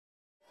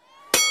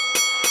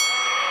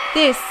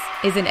This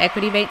is an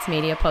Equity Mates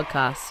Media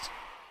podcast.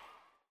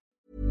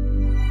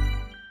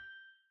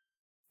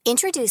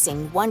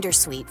 Introducing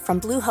Wondersuite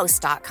from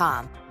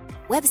Bluehost.com.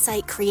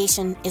 Website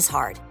creation is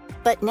hard,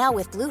 but now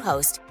with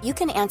Bluehost, you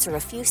can answer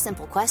a few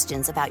simple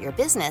questions about your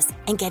business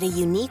and get a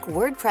unique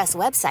WordPress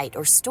website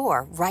or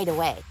store right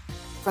away.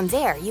 From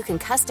there, you can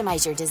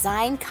customize your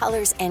design,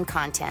 colors, and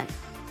content.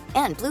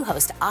 And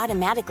Bluehost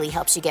automatically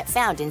helps you get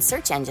found in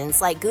search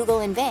engines like Google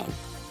and Bing.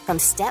 From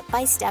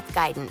step-by-step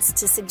guidance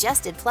to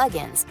suggested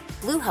plugins,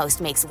 Bluehost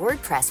makes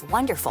WordPress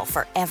wonderful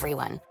for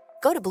everyone.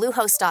 Go to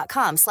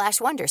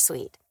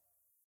bluehost.com/wondersuite.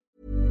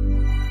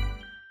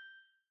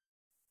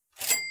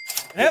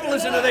 Have a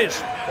listen to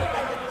this.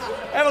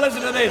 Have a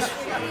listen to this.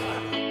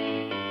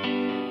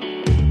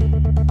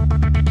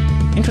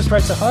 Interest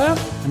rates are higher.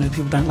 I know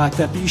people don't like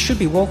that, but you should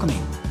be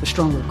welcoming a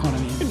stronger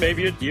economy. And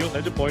maybe a deal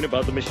has a point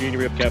about the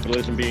machinery of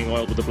capitalism being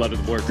oiled with the blood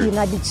of the worker. The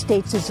United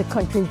States is a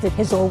country that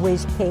has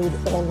always paid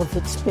all of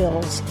its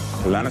bills.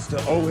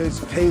 Lannister always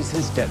pays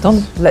his debts.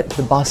 Don't let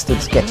the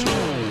bastards get you.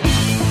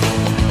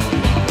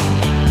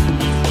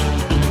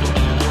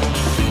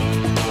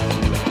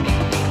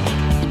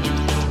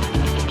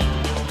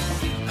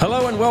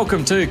 Hello and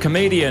welcome to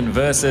Comedian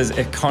versus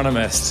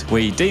Economist.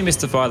 We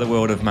demystify the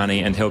world of money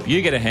and help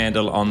you get a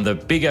handle on the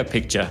bigger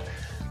picture.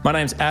 My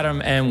name's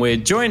Adam and we're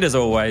joined as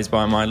always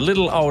by my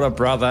little older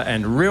brother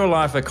and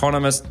real-life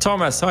economist,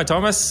 Thomas. Hi,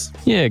 Thomas.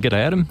 Yeah, g'day,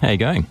 Adam. How you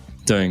going?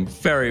 Doing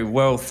very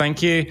well,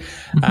 thank you.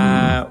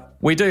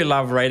 We do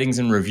love ratings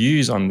and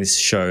reviews on this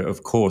show,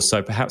 of course,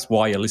 so perhaps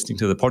while you're listening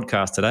to the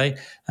podcast today,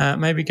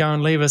 maybe go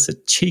and leave us a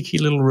cheeky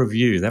little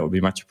review. That would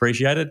be much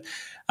appreciated.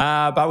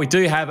 But we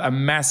do have a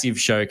massive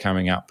show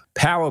coming up.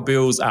 Power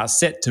bills are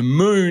set to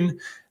moon.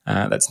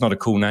 That's not a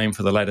cool name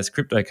for the latest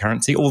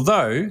cryptocurrency,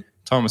 although,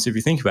 Thomas, if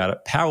you think about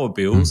it, power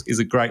bills is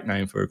a great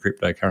name for a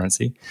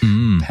cryptocurrency.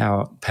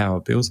 Power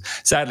bills.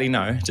 Sadly,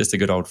 no, just a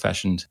good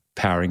old-fashioned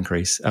power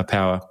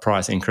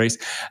price increase.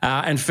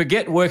 And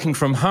forget working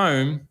from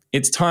home.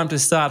 It's time to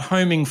start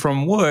homing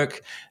from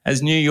work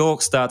as New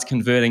York starts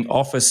converting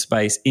office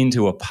space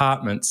into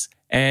apartments.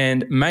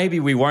 And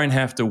maybe we won't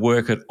have to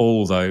work at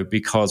all, though,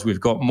 because we've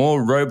got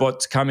more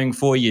robots coming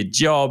for your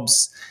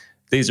jobs.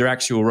 These are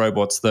actual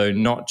robots, though,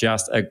 not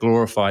just a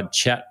glorified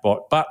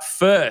chatbot. But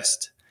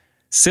first,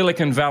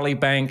 Silicon Valley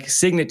Bank,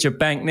 Signature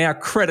Bank, now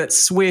Credit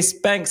Suisse,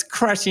 banks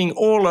crashing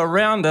all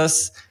around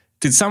us.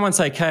 Did someone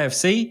say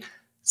KFC?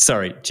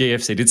 Sorry,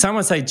 GFC. Did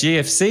someone say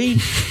GFC?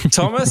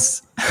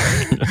 Thomas?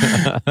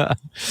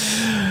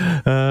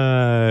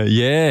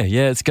 Yeah,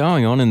 it's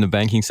going on in the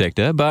banking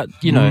sector. But,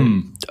 you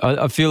know,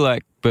 I feel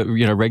like,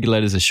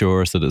 regulators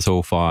assure us that it's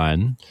all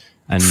fine.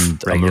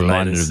 And I'm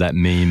reminded of that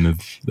meme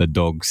of the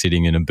dog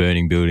sitting in a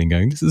burning building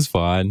going, this is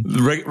fine.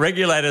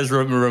 Regulators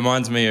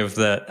reminds me of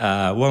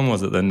that, when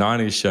was it, the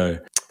 90s show?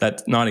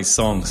 That 90s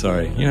song,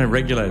 sorry.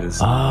 Regulators.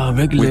 Ah,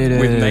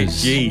 Regulators. With Nate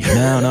G.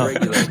 No.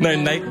 No,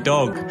 Nate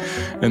Dogg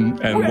and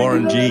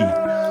Warren G.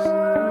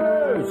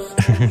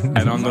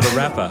 And I'm not a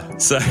rapper,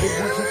 so.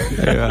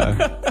 Yeah.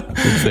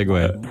 Good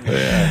segue.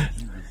 Yeah.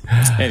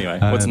 Anyway,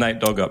 what's Nate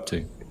Dogg up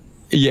to?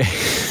 Yeah.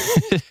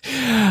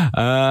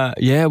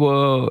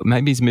 Well,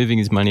 maybe he's moving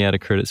his money out of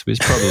Credit Suisse.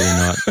 Probably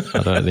not.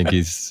 I don't think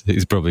he's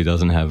probably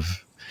doesn't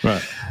have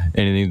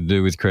anything to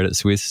do with Credit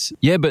Suisse.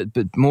 Yeah, but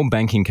more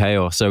banking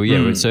chaos. So,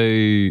 so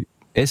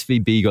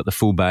SVB got the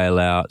full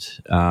bailout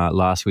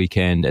last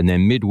weekend, and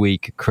then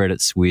midweek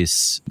Credit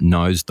Suisse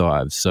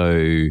nosedive.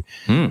 So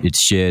its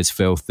shares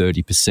fell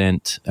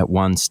 30% at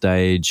one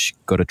stage,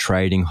 got a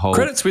trading halt.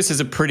 Credit Suisse is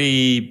a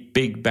pretty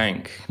big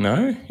bank,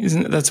 no?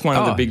 Isn't it? That's one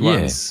of the big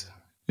ones.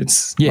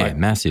 It's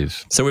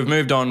massive. So we've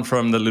moved on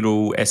from the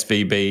little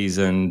SVBs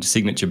and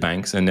signature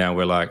banks, and now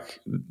we're like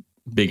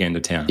big end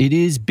of town. It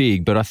is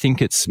big, but I think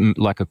it's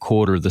like a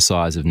quarter of the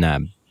size of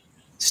NAB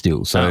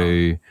still.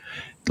 So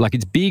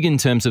it's big in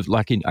terms of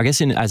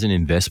as an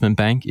investment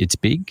bank, it's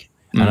big.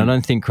 And I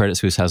don't think Credit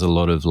Suisse has a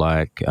lot of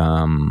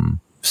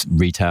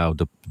retail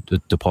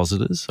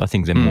depositors. I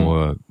think they're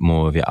more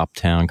of your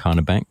uptown kind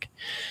of bank.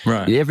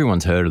 Right.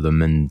 Everyone's heard of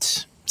them and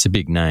it's a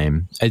big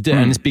name. And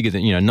it's bigger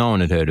than, no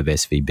one had heard of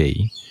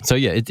SVB. So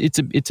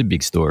it's a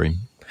big story.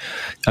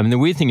 I mean, the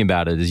weird thing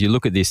about it is you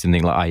look at this and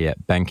think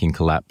banking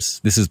collapse.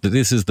 This is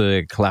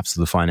the collapse of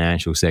the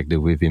financial sector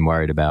we've been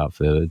worried about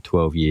for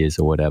 12 years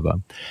or whatever.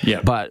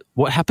 Yeah. But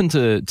what happened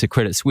to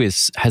Credit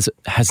Suisse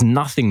has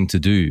nothing to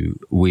do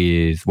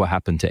with what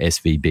happened to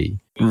SVB.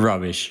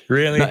 Rubbish.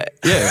 Really? No,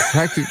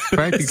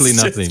 practically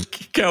nothing.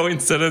 Just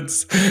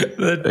coincidence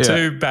that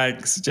two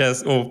banks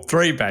or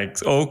three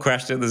banks all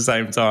crashed at the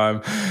same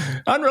time.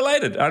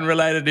 Unrelated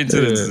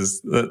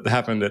incidences that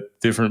happened at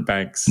different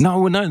banks.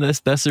 No,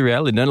 that's the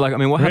reality. No,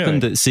 what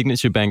happened at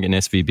Signature Bank and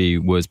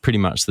SVB was pretty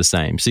much the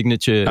same.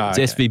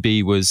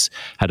 SVB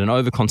had an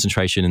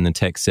over-concentration in the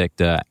tech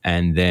sector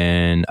and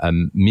then a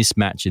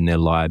mismatch in their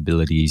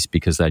liabilities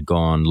because they'd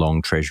gone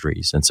long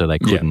treasuries and so they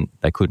couldn't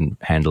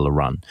handle a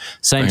run.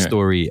 Same story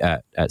story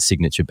at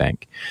Signature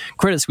Bank.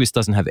 Credit Suisse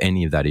doesn't have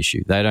any of that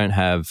issue. They don't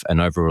have an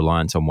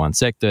over-reliance on one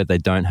sector. They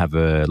don't have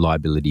a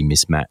liability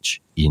mismatch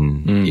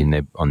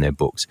on their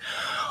books.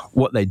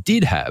 What they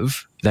did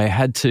have, they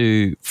had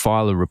to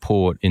file a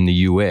report in the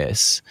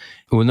US.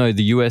 Well, no,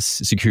 the US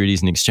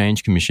Securities and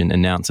Exchange Commission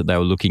announced that they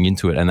were looking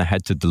into it, and they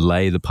had to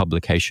delay the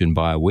publication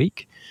by a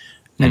week.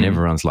 And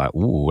everyone's like,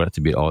 ooh, that's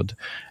a bit odd.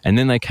 And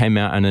then they came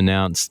out and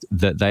announced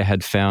that they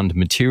had found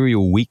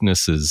material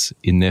weaknesses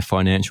in their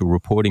financial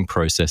reporting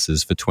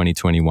processes for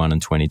 2021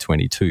 and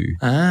 2022.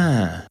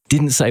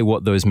 Didn't say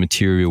what those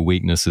material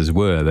weaknesses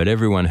were, but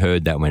everyone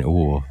heard that and went,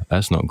 oh,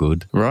 that's not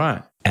good.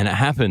 Right. And it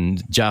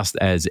happened just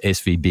as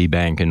SVB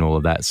Bank and all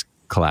of that's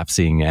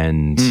collapsing.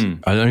 And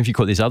I don't know if you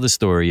caught this other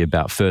story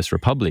about First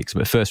Republic,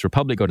 but First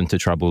Republic got into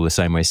trouble the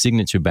same way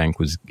Signature Bank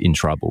was in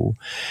trouble.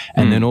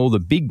 And then all the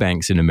big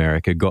banks in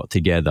America got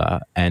together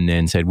and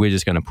then said, we're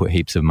just going to put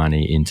heaps of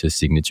money into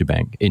Signature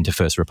Bank, into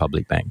First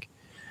Republic Bank.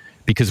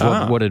 Because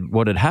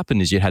what had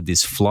happened is you had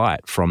this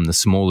flight from the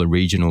smaller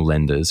regional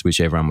lenders, which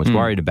everyone was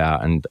worried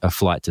about, and a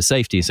flight to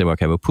safety. So,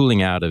 okay, we're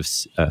pulling out of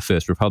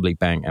First Republic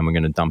Bank and we're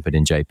going to dump it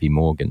in JP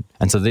Morgan.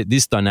 And so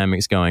this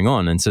dynamic's going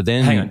on. And so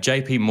then... Hang on,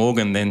 JP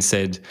Morgan then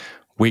said,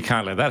 we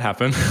can't let that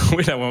happen.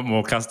 We don't want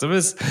more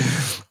customers.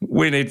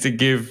 We need to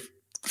give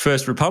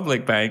First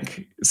Republic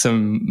Bank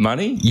some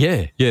money.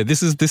 Yeah.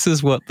 This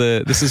is what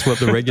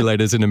the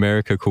regulators in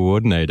America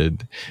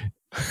coordinated.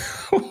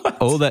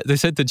 All that they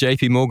said to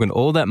JP Morgan,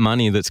 all that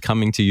money that's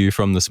coming to you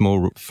from the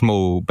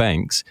small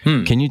banks,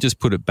 can you just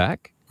put it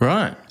back?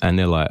 Right. And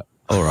they're like,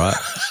 all right.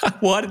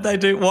 Why did they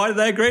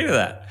agree to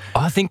that?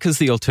 I think because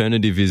the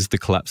alternative is the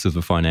collapse of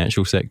the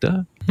financial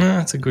sector.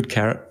 That's a good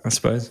carrot, I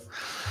suppose.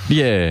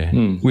 Yeah,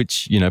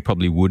 which,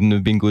 probably wouldn't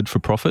have been good for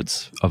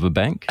profits of a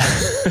bank.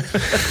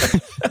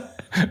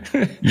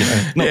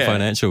 Not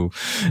financial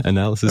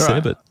analysis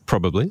there, but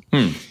probably.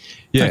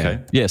 Yeah. Okay.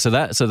 Yeah. So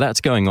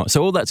that's going on.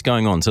 So all that's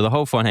going on. So the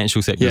whole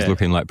financial sector is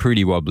looking like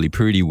pretty wobbly,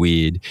 pretty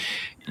weird.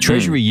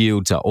 Treasury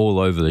yields are all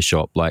over the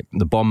shop. Like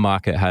the bond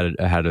market had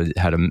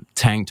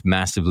tanked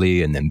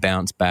massively and then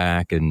bounced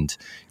back, and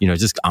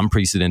just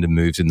unprecedented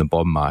moves in the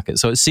bond market.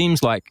 So it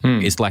seems like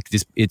it's like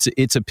this.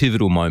 It's a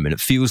pivotal moment. It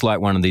feels like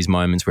one of these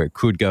moments where it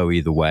could go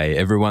either way.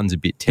 Everyone's a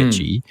bit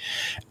tetchy,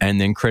 and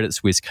then Credit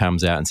Suisse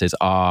comes out and says,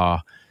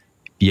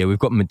 yeah, we've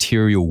got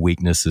material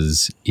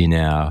weaknesses in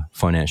our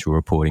financial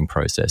reporting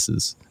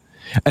processes.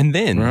 And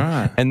then,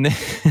 and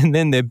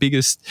then the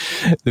biggest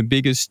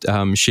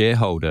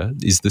shareholder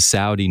is the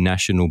Saudi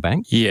National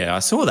Bank. Yeah, I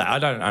saw that. I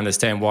don't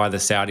understand why the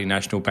Saudi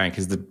National Bank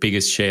is the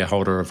biggest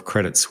shareholder of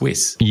Credit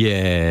Suisse.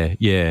 Yeah.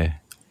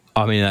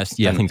 I mean, I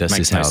think that's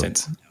just how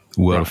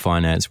world of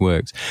finance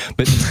works.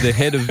 But the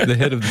head of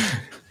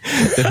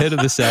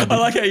the Saudi... I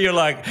like how you're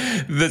like,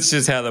 that's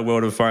just how the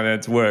world of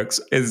finance works.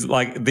 Is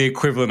like the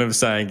equivalent of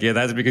saying, yeah,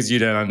 that's because you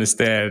don't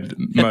understand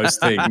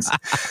most things.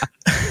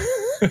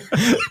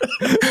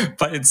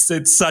 But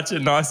it's such a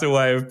nicer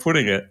way of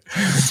putting it.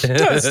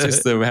 That's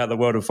just how the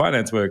world of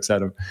finance works,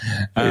 Adam.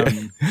 Right.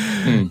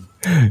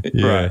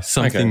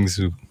 Some things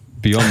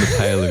beyond the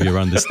pale of your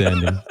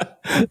understanding.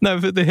 No,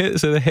 but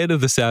the head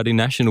of the Saudi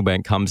National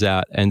Bank comes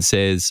out and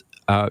says,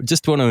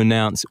 just want to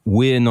announce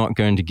we're not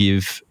going to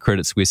give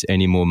Credit Suisse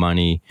any more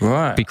money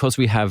because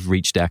we have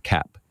reached our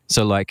cap.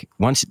 So like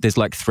once there's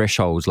like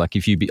thresholds, like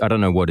if I don't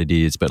know what it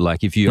is, but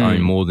like if you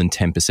own more than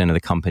 10% of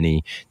the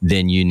company,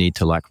 then you need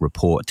to like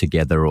report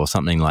together or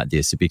something like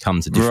this. It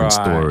becomes a different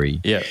story.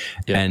 Yeah.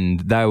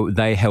 And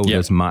they held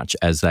as much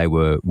as they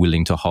were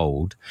willing to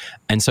hold.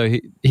 And so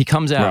he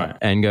comes out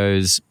and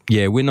goes,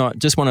 yeah, we're not,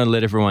 just want to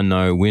let everyone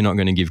know we're not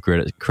going to give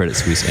Credit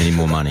Suisse any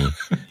more money.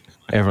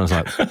 Everyone's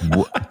like,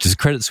 does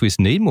Credit Suisse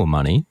need more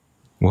money?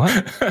 What?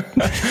 How's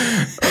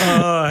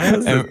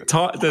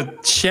the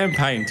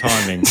champagne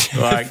timing?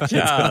 Like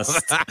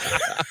just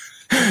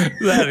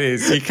that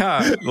is, you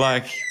can't,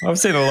 like, I've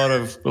seen a lot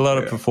of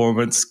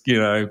performance,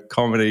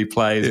 comedy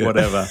plays,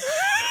 whatever.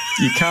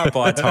 You can't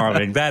buy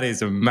timing. That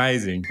is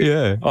amazing.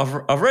 Yeah.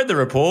 I've read the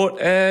report.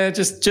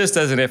 Just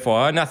as an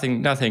FYI,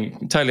 nothing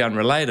totally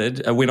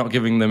unrelated. We're not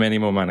giving them any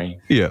more money.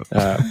 Yeah.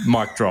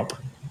 Mic drop.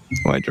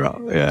 Mic drop.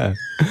 Yeah.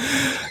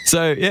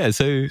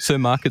 So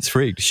markets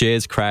freaked.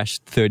 Shares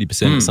crashed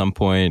 30% at some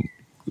point.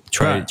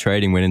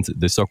 Trading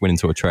the stock went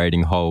into a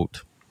trading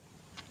halt.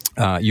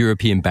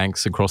 European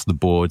banks across the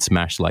board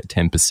smashed like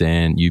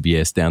 10%,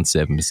 UBS down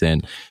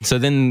 7%. So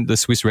then the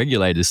Swiss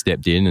regulators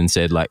stepped in and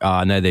said like,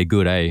 no, they're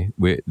good,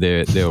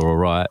 they're all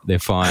right, they're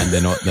fine, they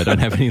don't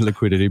have any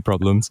liquidity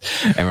problems.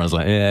 Everyone's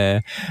like, yeah.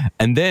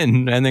 And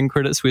then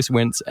Credit Suisse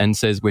went and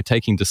says we're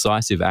taking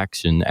decisive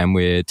action and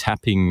we're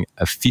tapping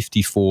a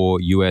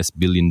 $54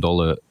 billion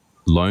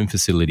loan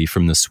facility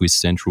from the Swiss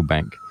Central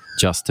Bank.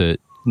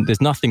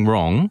 There's nothing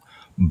wrong,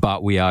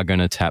 but we are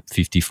going to tap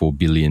 $54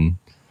 billion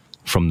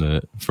from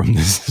the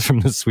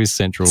Swiss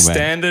Central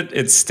Bank.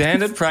 It's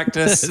standard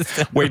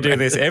practice. We do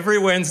this every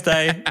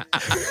Wednesday.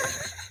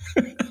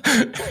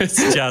 It's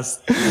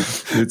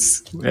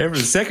every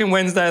second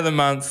Wednesday of the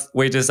month.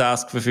 We just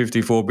ask for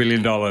 $54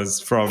 billion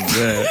from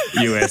the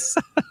US.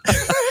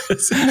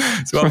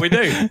 It's what we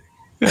do.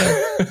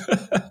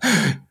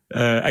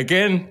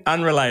 Again,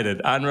 unrelated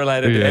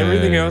to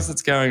everything else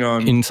that's going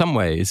on. In some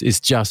ways, it's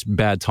just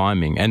bad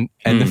timing. And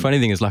the funny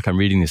thing is, like, I'm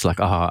reading this, like,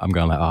 I'm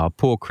going like,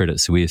 poor Credit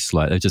Suisse.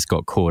 Like, they just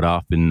got caught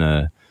up in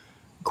the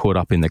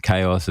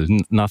chaos. There's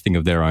nothing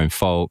of their own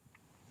fault.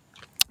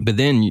 But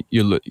then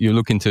you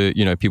look into,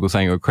 people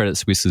saying, oh, Credit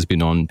Suisse has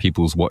been on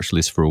people's watch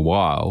list for a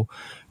while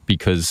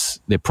because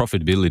their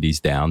profitability's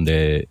down.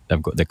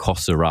 They've got their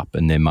costs are up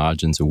and their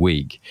margins are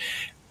weak.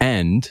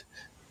 And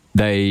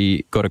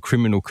they got a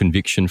criminal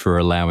conviction for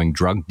allowing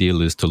drug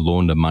dealers to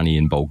launder money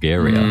in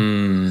Bulgaria.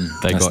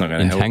 They got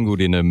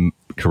entangled in a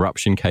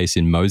corruption case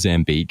in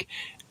Mozambique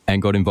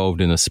and got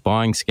involved in a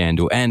spying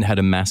scandal and had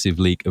a massive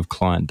leak of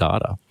client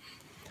data.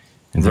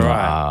 And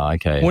right.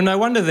 Okay. Well, no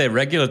wonder their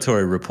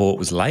regulatory report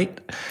was late.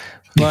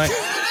 Like,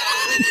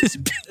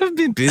 I've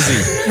been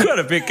busy. We've got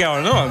a bit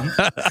going on.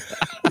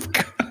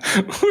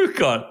 We've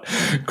got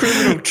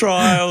criminal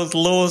trials,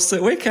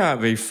 lawsuits. We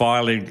can't be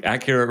filing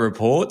accurate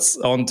reports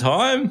on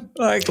time.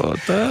 Like,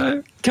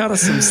 cut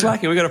us some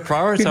slack. We've got to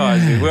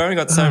prioritise. We've only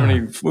got so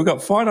many. We've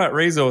got finite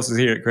resources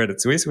here at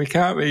Credit Suisse. We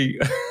can't be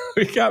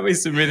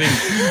submitting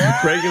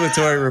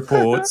regulatory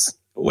reports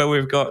where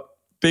we've got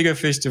bigger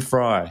fish to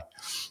fry.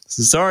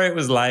 So sorry it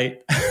was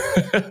late.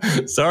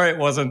 Sorry it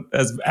wasn't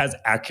as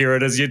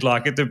accurate as you'd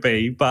like it to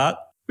be, but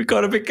we've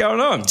got a bit going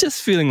on.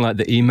 Just feeling like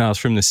the emails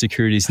from the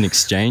Securities and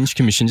Exchange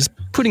Commission just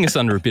putting us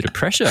under a bit of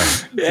pressure.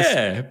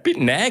 Yeah, a bit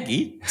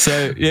naggy.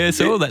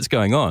 So all that's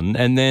going on.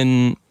 And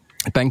then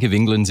Bank of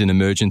England's in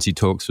emergency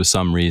talks for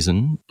some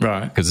reason.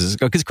 Right. Because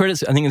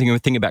credit, I think the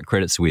thing about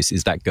Credit Suisse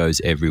is that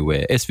goes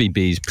everywhere.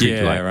 SVB is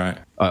pretty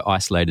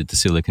isolated to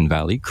Silicon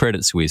Valley.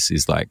 Credit Suisse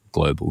is like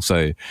global.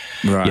 So,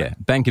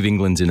 Bank of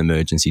England's in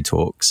emergency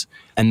talks.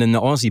 And then the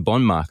Aussie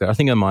bond market, I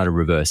think I might have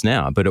reversed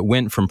now, but it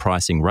went from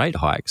pricing rate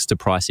hikes to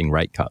pricing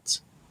rate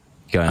cuts.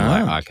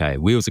 Going okay,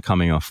 wheels are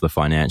coming off the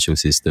financial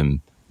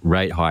system.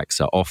 Rate hikes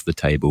are off the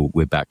table.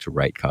 We're back to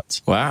rate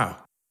cuts. Wow.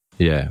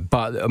 Yeah,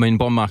 but I mean,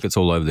 bond market's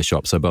all over the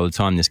shop. So by the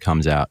time this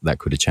comes out, that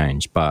could have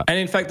changed. And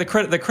in fact, the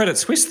Credit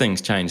Suisse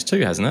thing's changed too,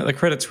 hasn't it? The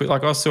Credit Suisse,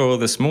 like I saw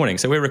this morning.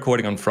 So we're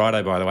recording on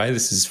Friday, by the way.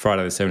 This is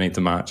Friday the 17th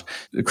of March.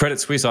 The Credit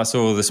Suisse I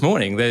saw this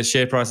morning, their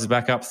share price is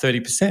back up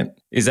 30%.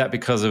 Is that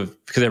because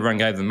everyone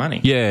gave them money?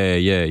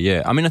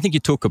 Yeah. I mean, I think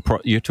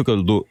everyone took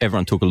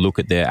a look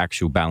at their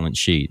actual balance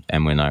sheet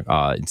and went like,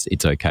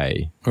 it's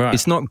okay. Right.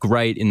 It's not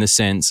great in the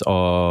sense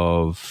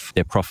of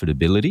their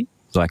profitability.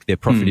 Like their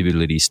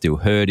profitability is still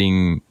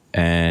hurting.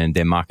 And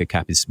their market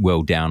cap is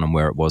well down on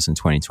where it was in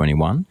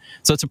 2021.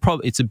 So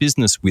it's a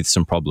business with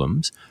some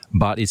problems,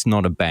 but it's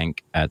not a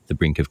bank at the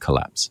brink of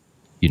collapse.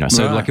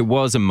 Like it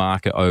was a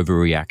market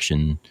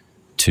overreaction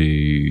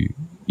to,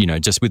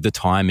 just with the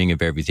timing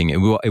of everything. It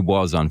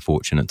was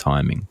unfortunate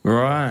timing.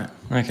 Right.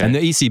 Okay. And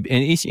the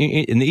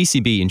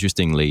ECB,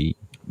 interestingly,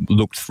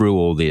 looked through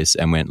all this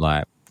and went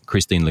like,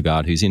 Christine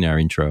Lagarde, who's in our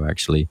intro,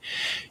 actually,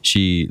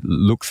 she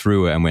looked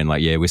through it and went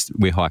like, "Yeah,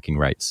 we're hiking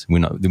rates. We're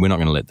not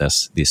going to let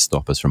this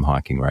stop us from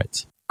hiking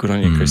rates." Good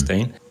on you,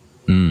 Christine.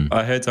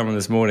 I heard someone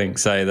this morning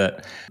say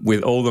that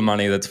with all the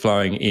money that's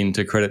flowing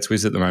into Credit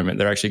Suisse at the moment,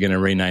 they're actually going to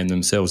rename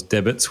themselves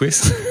Debit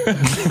Suisse.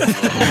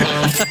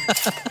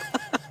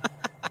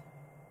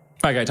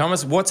 Okay,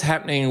 Thomas, what's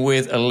happening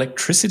with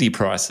electricity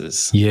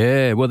prices?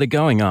 Yeah, well, they're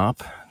going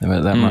up.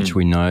 That much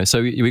we know.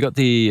 So we got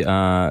the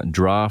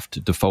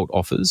draft default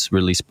offers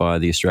released by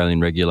the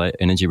Australian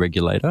energy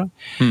regulator.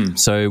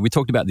 So we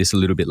talked about this a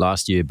little bit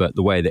last year, but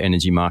the way the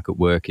energy market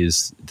work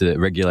is the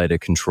regulator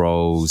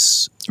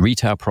controls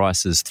retail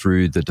prices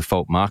through the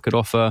default market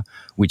offer,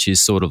 which is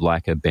sort of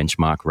like a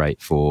benchmark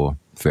rate for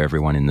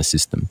everyone in the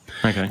system.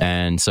 Okay.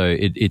 And so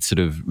it sort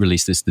of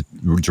released the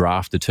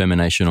draft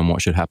determination on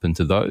what should happen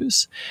to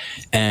those.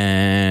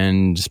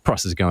 And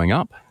prices going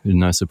up,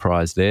 no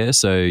surprise there.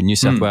 So New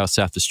South Wales,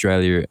 South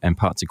Australia and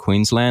parts of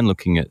Queensland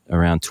looking at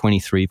around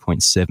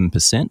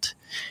 23.7%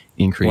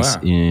 increase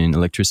in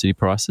electricity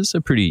prices.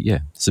 So pretty,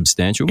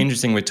 substantial.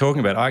 Interesting we're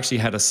talking about. I actually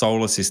had a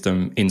solar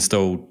system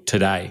installed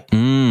today.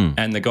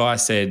 And the guy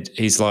said,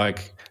 he's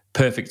like,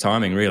 perfect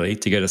timing really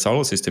to get a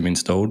solar system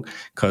installed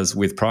because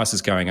with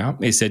prices going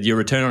up, he said your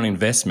return on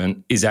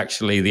investment is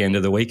actually the end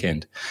of the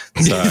weekend.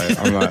 So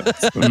I'm like,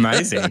 it's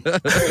amazing.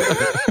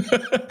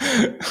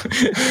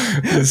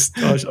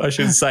 I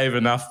should save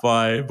enough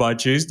by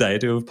Tuesday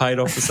to have paid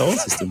off the solar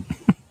system.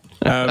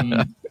 So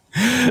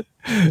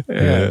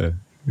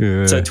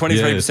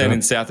 23%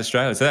 in South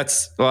Australia. So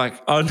that's like,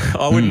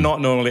 I would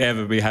not normally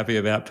ever be happy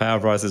about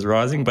power prices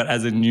rising, but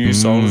as a new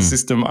solar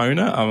system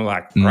owner, I'm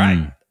like,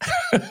 great.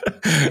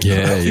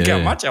 Think how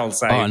much I'll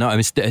save. Oh no, I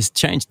mean, it's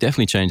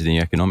definitely changed the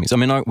economics. I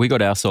mean, we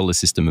got our solar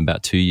system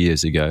about 2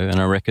 years ago,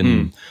 and I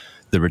reckon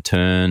the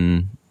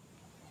return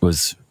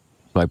was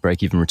like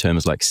break-even return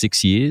was like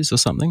 6 years or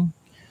something.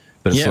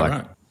 But it's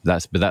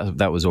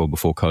that was all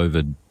before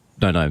COVID.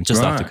 No,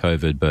 just after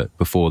COVID, but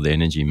before the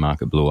energy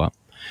market blew up.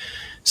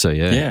 So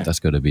that's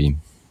got to be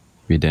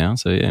down.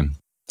 So yeah.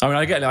 I mean,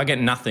 I get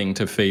nothing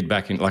to feed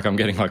back in. Like I'm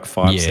getting like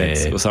 5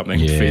 cents or something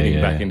feeding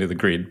back into the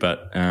grid.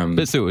 But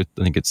still, I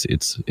think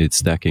it's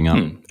stacking up.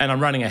 And I'm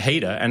running a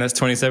heater, and it's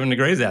 27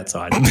 degrees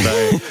outside.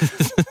 So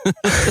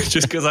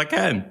just because I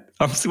can,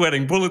 I'm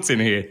sweating bullets in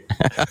here.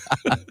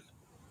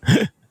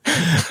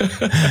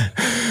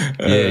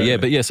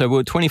 So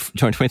we're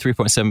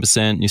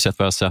 23.7% New South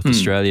Wales, South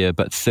Australia,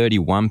 but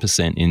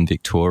 31% in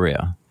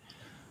Victoria.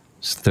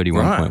 It's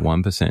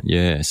 31.1%.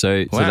 Yeah.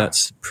 So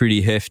that's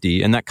pretty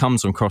hefty. And that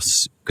comes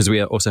across because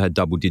we also had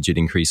double-digit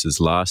increases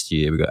last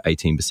year. We got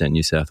 18%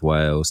 New South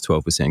Wales,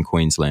 12%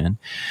 Queensland.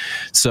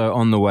 So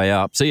on the way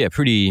up. So yeah,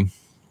 pretty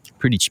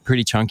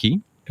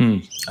chunky.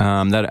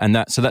 So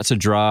that's a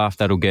draft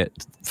that'll get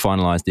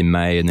finalised in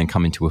May and then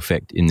come into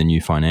effect in the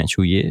new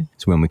financial year.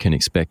 It's when we can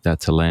expect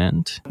that to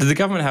land. Did the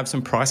government have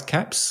some price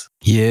caps?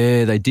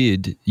 Yeah, they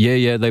did.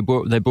 Yeah. They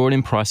brought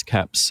in price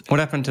caps. What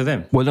happened to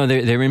them? Well, no,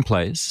 they're in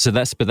place. So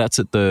that's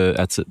at the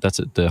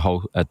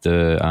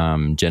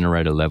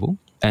generator level.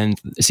 And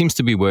it seems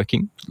to be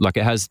working. Like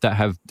it has to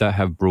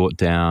have brought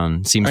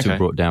down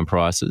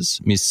prices.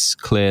 Miss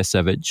Claire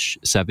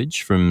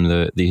Savage from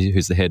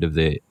who's the head of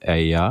the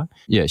AER.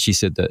 Yeah, she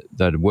said that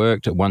it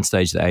worked. At one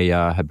stage, the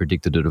AER had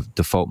predicted a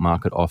default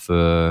market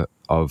offer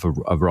of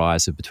a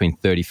rise of between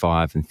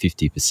 35% and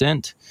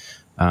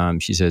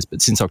 50%. She says,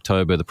 but since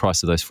October, the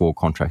price of those 4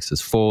 contracts has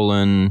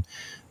fallen,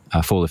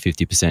 fall of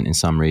 50% in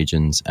some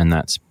regions, and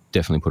that's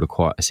definitely put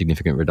quite a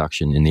significant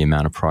reduction in the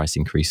amount of price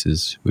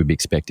increases we'd be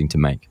expecting to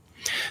make.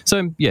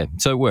 So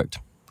it worked.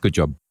 Good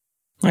job.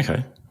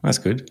 Okay, that's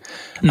good.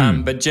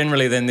 But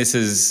generally then this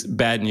is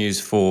bad news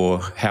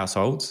for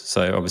households.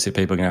 So obviously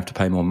people are going to have to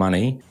pay more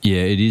money.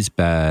 Yeah, it is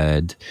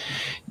bad.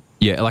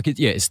 Yeah,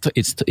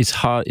 it's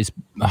hard. It's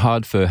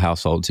hard for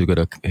households who've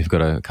got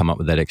to come up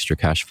with that extra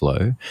cash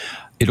flow.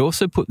 It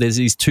also there's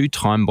these 2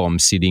 time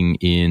bombs sitting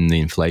in the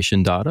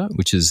inflation data,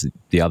 which is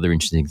the other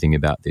interesting thing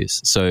about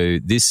this. So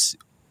this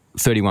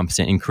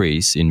 31%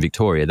 increase in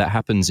Victoria, that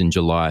happens in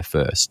July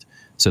 1st.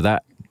 So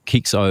that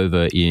kicks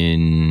over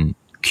in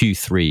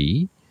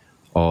Q3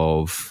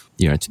 of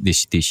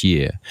this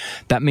year.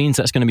 That means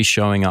that's going to be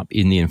showing up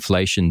in the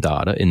inflation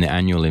data, in the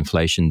annual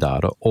inflation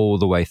data, all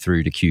the way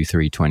through to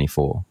Q3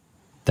 24.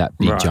 That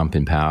big jump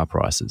in power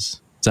prices.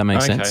 Does that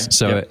make sense?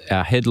 So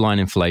our headline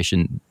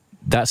inflation,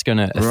 that's going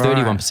to a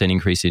 31%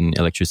 increase in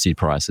electricity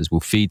prices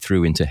will feed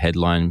through into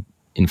headline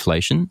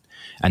inflation,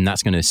 and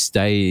that's going to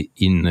stay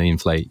in the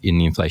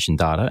inflation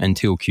data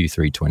until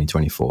Q3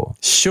 2024.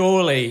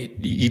 Surely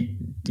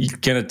you're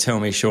going to tell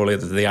me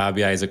that the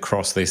RBA is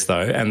across this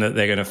though, and that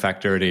they're going to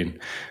factor it in,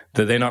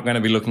 that they're not going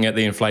to be looking at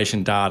the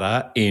inflation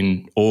data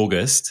in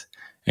August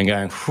and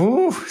going,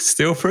 whew,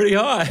 still pretty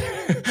high.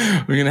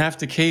 We're going to have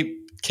to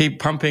keep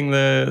pumping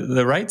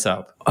the rates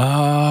up.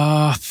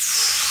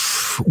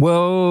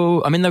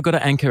 Well, I mean, they've got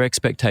to anchor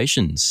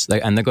expectations,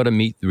 and they've got to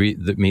meet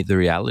the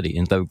reality,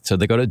 and so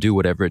they've got to do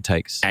whatever it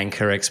takes.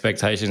 Anchor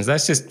expectations.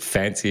 That's just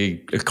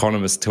fancy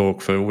economist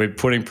talk for we're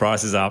putting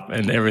prices up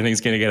and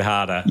everything's going to get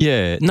harder.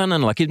 Yeah, no.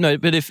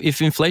 But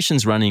if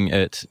inflation's running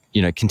at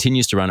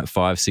continues to run at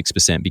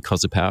 5-6%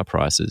 because of power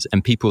prices,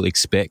 and people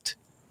expect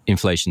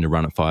inflation to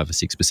run at 5 or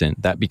 6%,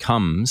 that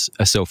becomes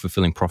a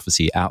self-fulfilling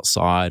prophecy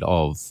outside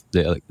of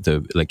the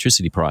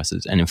electricity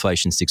prices, and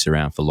inflation sticks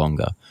around for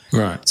longer.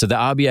 Right. So the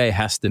RBA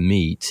has to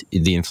meet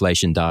the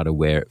inflation data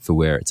where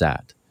it's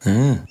at.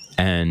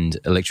 And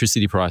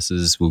electricity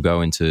prices will go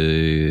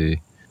into,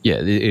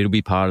 it'll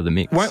be part of the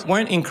mix.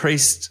 Won't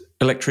increased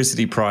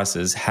electricity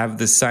prices have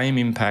the same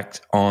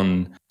impact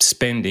on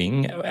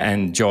spending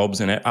and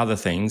jobs and other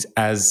things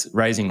as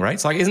raising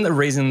rates? Like, isn't the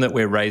reason that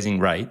we're raising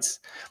rates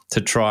to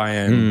try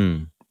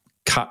and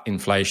cut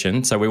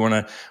inflation? So we want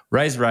to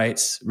raise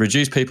rates,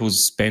 reduce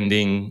people's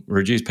spending,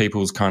 reduce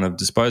people's kind of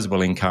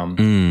disposable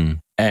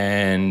income.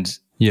 And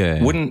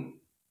wouldn't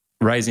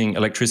raising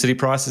electricity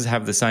prices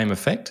have the same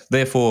effect?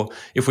 Therefore,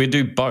 if we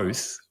do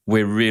both,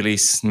 we're really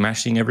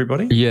smashing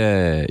everybody?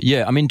 Yeah.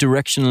 I mean,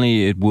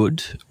 directionally it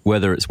would.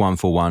 Whether it's one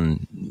for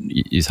one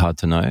is hard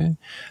to know.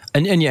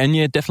 And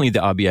definitely the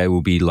RBA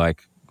will be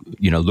like,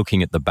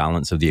 looking at the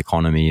balance of the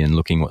economy and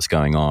looking what's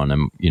going on.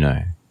 And,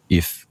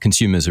 if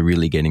consumers are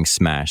really getting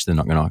smashed, they're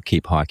not going to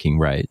keep hiking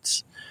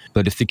rates.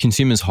 But if the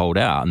consumers hold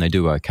out and they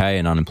do okay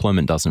and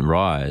unemployment doesn't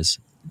rise,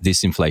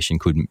 this inflation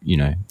could,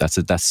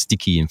 that's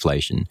sticky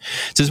inflation.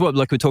 So it's what,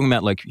 like we're talking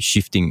about, like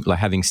shifting, like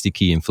having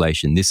sticky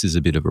inflation. This is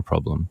a bit of a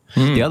problem.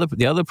 The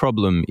other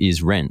problem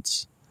is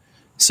rents.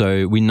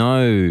 So we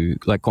know,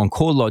 like on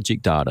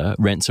CoreLogic data,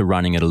 rents are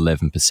running at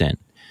 11%.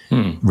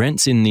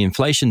 Rents in the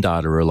inflation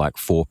data are like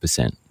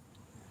 4%.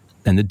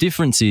 And the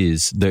difference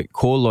is that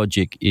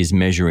CoreLogic is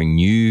measuring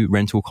new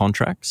rental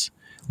contracts,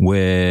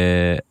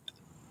 where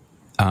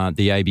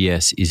the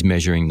ABS is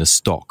measuring the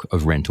stock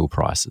of rental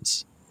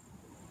prices.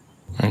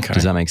 Okay.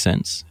 Does that make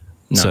sense?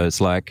 No. So it's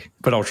like...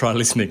 But I'll try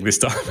listening this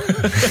time.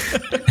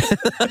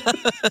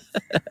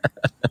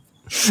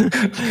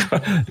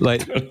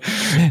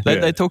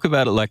 They talk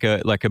about it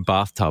like a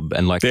bathtub,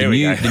 and like the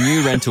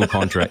new rental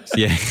contracts.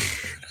 Yeah.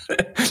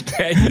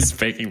 You're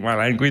speaking my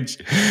language.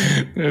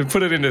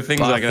 Put it into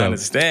things I can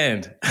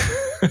understand.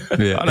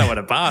 Yeah. I know what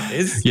a bath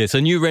is. Yeah, so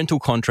new rental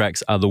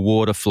contracts are the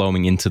water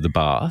flowing into the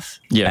bath.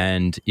 Yeah.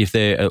 And if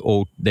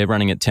they're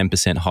running at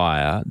 10%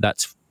 higher,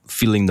 that's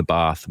filling the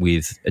bath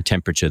with a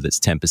temperature that's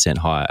 10%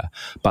 higher.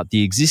 But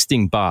the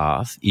existing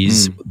bath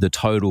is the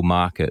total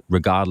market,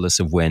 regardless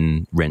of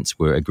when rents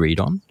were agreed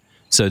on.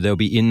 So they'll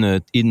be in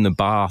the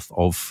bath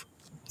of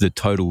the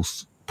total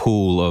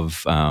pool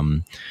of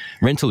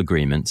rental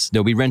agreements.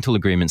 There'll be rental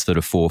agreements that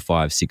are 4,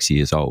 5, 6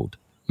 years old.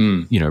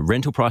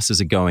 Rental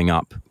prices are going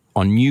up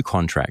on new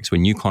contracts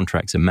when new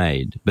contracts are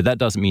made, but that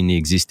doesn't mean the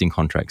existing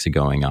contracts are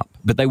going up.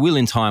 But they will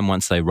in time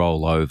once they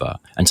roll over.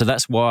 And so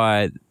that's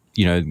why,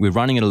 we're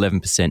running at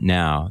 11%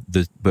 now,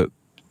 but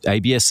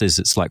ABS says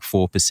it's like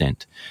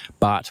 4%.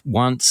 But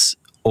once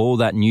all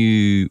that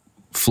new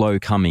flow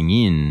coming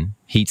in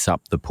heats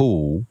up the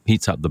pool,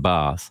 heats up the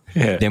bath,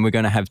 then we're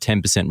going to have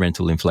 10%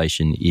 rental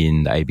inflation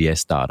in the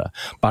ABS data.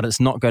 But it's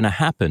not going to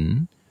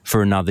happen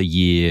for another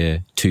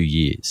year, 2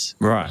 years.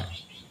 Right.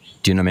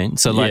 Do you know what I mean?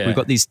 So we've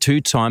got these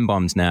two time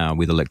bombs now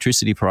with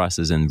electricity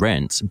prices and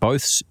rents,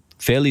 both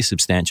fairly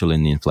substantial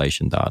in the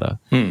inflation data,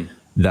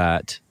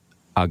 that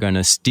are going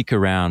to stick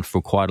around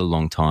for quite a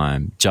long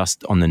time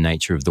just on the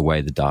nature of the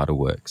way the data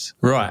works.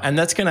 Right. And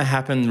that's going to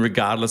happen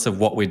regardless of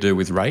what we do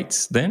with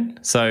rates then?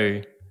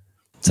 So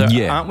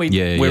aren't we?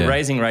 We're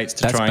raising rates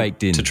to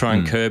try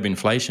and curb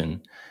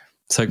inflation.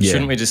 So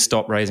shouldn't we just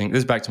stop raising? This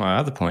is back to my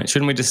other point.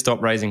 Shouldn't we just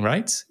stop raising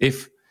rates?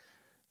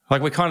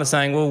 We're kind of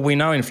saying, well, we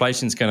know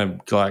inflation's going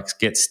to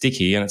get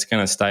sticky and it's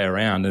going to stay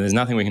around and there's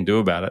nothing we can do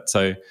about it.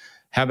 So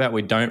how about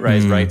we don't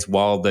raise rates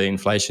while the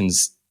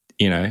inflation's,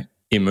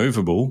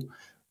 immovable,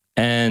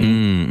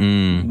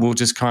 and we'll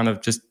just kind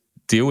of just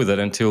deal with it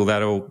until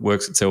that all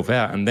works itself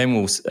out, and then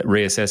we'll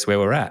reassess where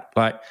we're at.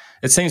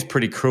 It seems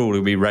pretty cruel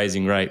to be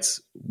raising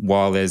rates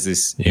while there's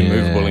this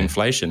immovable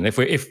inflation.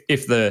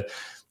 If the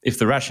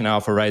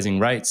rationale for raising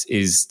rates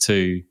is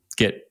to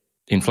get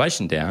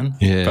inflation down,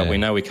 but we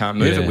know we can't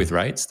move it with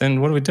rates,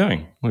 then what are we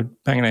doing? We're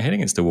banging our head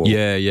against the wall.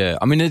 Yeah.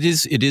 I mean, it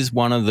is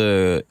one of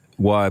the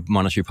why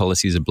monetary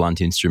policy is a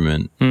blunt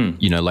instrument.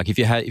 If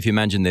you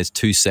imagine there's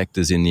two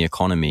sectors in the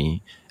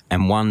economy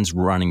and one's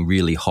running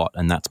really hot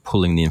and that's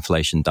pulling the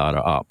inflation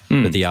data up,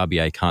 but the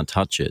RBA can't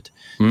touch it.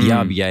 The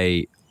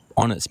RBA,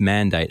 on its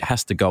mandate,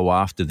 has to go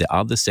after the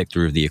other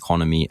sector of the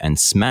economy and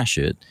smash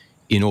it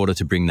in order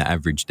to bring the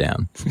average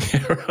down.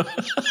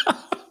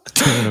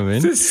 Do you know what I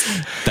mean?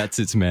 That's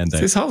its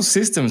mandate. This whole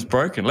system's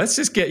broken. Let's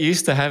just get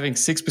used to having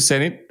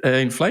 6%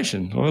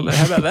 inflation. Well,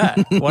 how about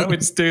that? Why don't we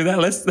just do that?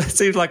 That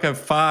seems like a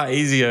far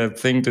easier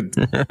thing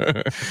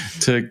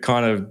to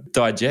kind of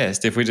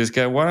digest if we just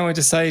go, why don't we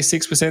just say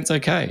 6%'s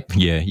okay?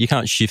 Yeah, you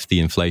can't shift the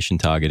inflation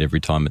target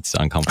every time it's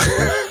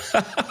uncomfortable.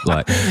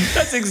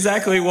 That's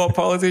exactly what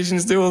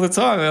politicians do all the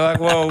time. They're like,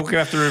 well, we're going to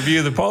have to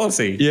review the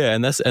policy. Yeah,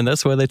 and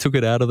that's why they took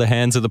it out of the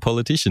hands of the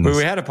politicians. Well,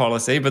 we had a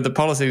policy, but the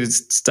policy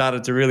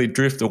started to really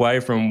drift away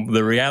from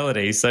the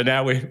reality. So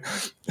now we've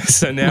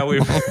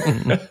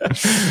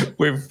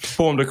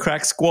formed a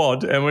crack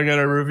squad and we're going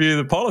to review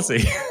the policy.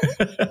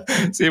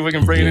 See if we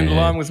can bring it into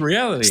line with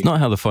reality. It's not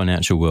how the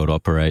financial world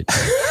operates.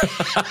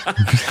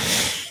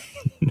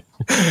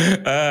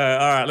 All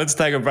right, let's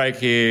take a break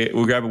here.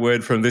 We'll grab a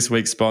word from this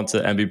week's sponsor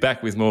and be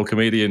back with more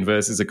Comedian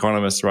versus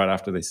Economist right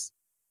after this.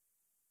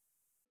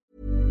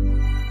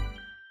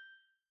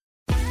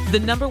 The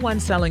 #1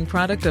 selling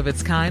product of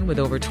its kind with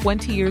over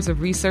 20 years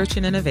of research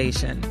and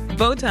innovation.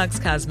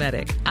 Botox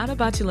Cosmetic, out of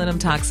botulinum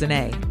toxin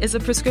A, is a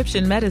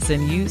prescription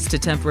medicine used to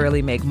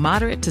temporarily make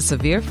moderate to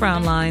severe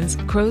frown lines,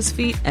 crow's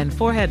feet, and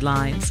forehead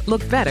lines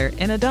look better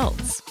in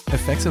adults.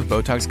 Effects of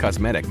Botox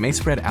Cosmetic may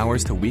spread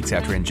hours to weeks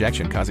after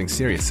injection, causing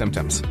serious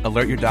symptoms.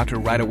 Alert your doctor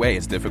right away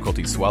as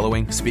difficulty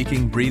swallowing,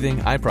 speaking,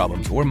 breathing, eye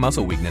problems, or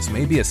muscle weakness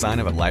may be a sign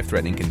of a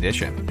life-threatening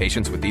condition.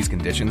 Patients with these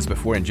conditions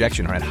before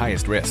injection are at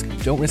highest risk.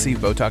 Don't receive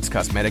Botox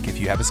Cosmetic if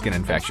you have a skin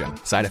infection.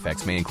 Side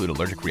effects may include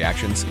allergic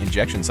reactions,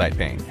 injection site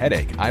pain,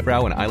 headache,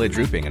 eyebrow and eyelid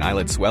drooping, and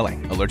eyelid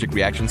swelling. Allergic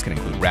reactions can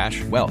include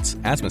rash, welts,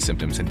 asthma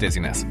symptoms, and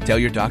dizziness. Tell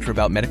your doctor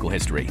about medical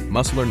history,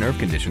 muscle or nerve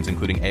conditions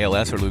including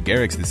ALS or Lou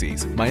Gehrig's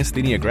disease,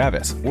 myasthenia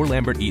gravis, or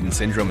Lambert-Eaton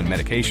syndrome and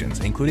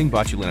medications, including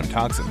botulinum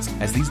toxins,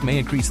 as these may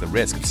increase the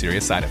risk of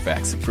serious side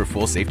effects. For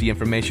full safety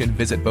information,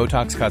 visit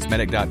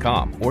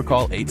BotoxCosmetic.com or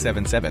call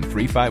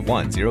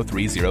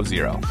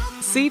 877-351-0300.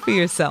 See for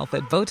yourself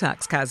at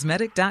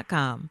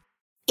BotoxCosmetic.com.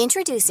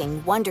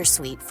 Introducing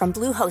Wondersuite from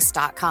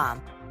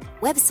Bluehost.com.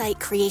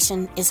 Website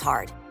creation is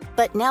hard,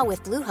 but now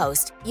with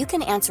Bluehost, you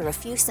can answer a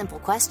few simple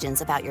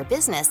questions about your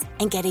business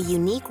and get a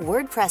unique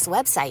WordPress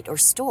website or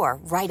store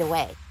right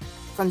away.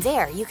 From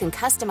there, you can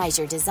customize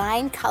your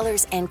design,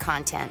 colors, and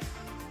content.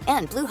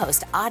 And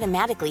Bluehost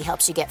automatically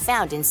helps you get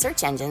found in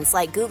search engines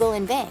like Google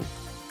and Bing.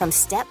 From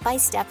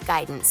step-by-step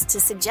guidance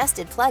to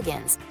suggested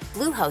plugins,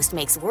 Bluehost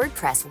makes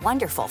WordPress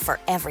wonderful for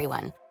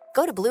everyone.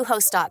 Go to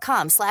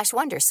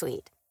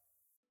bluehost.com/wondersuite.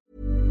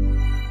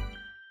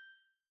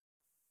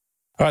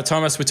 All right,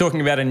 Thomas, we're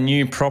talking about a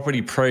new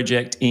property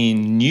project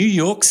in New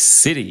York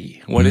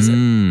City. What is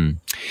it?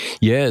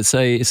 Yeah,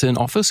 it's an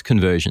office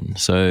conversion.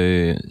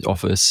 So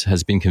office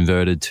has been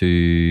converted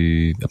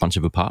to a bunch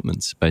of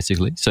apartments,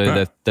 basically.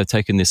 So they've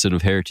taken this sort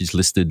of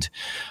heritage-listed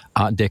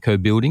Art Deco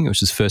building,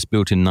 which was first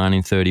built in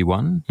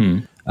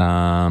 1931.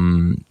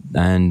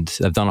 And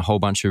they've done a whole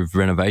bunch of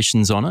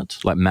renovations on it,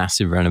 like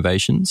massive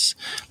renovations,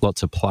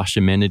 lots of plush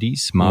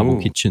amenities, marble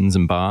kitchens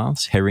and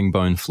baths,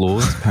 herringbone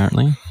floors,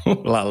 apparently.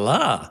 La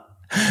la.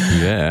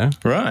 Yeah.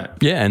 Right.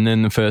 Yeah, and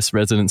then the first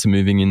residents are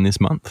moving in this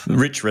month.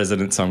 Rich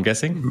residents, I'm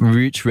guessing.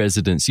 Rich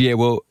residents. Yeah,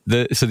 well,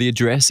 the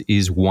address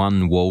is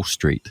 1 Wall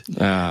Street.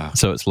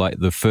 So it's like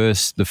the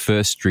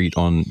first street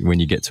on when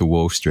you get to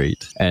Wall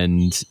Street.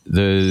 And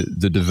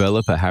the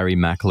developer, Harry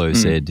Macklow,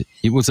 said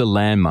it was a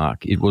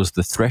landmark. It was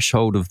the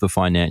threshold of the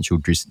financial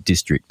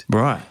district.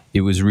 Right.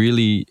 It was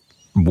really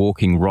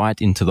walking right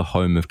into the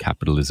home of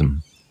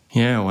capitalism.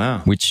 Yeah,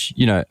 wow. Which,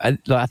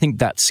 I think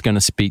that's going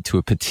to speak to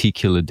a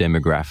particular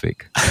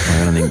demographic.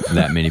 I don't think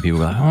that many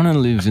people are like, I want to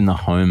live in the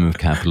home of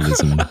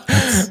capitalism.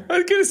 I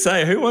was going to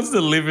say, who wants to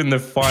live in the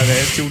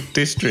financial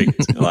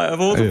district? Like, of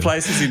all the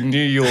places in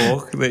New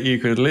York that you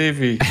could live,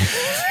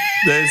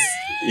 there's,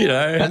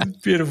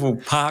 beautiful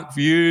park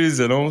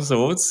views and all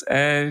sorts,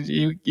 and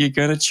you're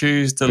going to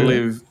choose to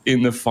live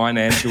in the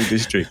financial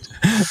district.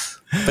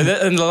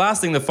 And the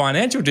last thing the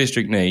financial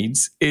district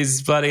needs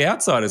is bloody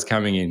outsiders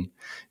coming in.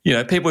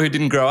 People who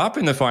didn't grow up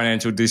in the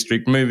financial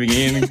district moving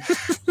in,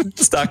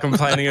 start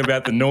complaining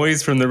about the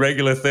noise from the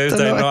regular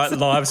Thursday night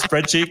live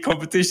spreadsheet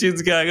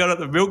competitions going on at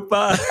the Milk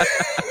Bar.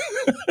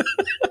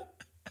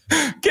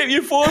 Get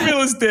your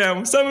formulas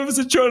down. Some of us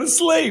are trying to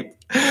sleep.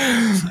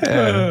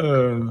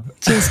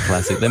 Just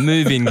classic. They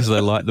move in because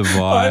they like the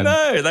vibe. I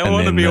know. They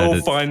want to be all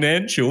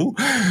financial.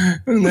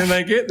 And then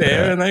they get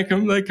there and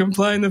they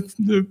complain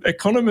the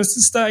economists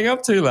are staying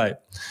up too late.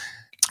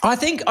 I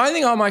think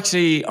I'm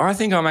actually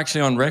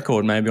on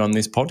record maybe on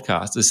this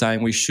podcast as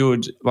saying we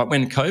should, like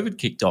when COVID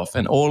kicked off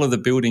and all of the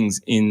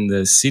buildings in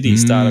the city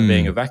started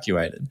being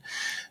evacuated,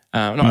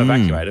 not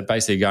evacuated,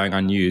 basically going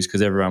unused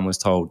because everyone was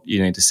told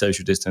you need to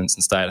social distance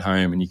and stay at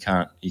home and you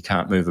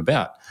can't move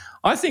about.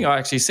 I think I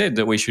actually said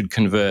that we should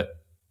convert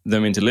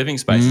them into living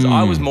spaces.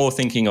 I was more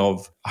thinking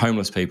of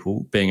homeless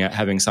people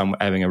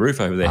having a roof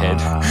over their head,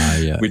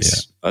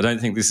 I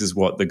don't think this is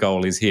what the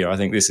goal is here. I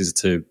think this is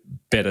to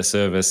better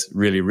service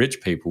really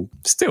rich people.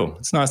 Still,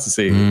 it's nice to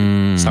see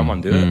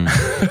someone do it.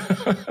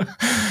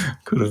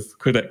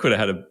 Could have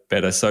had a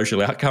better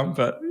social outcome,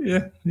 but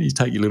yeah, you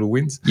take your little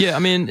wins. Yeah, I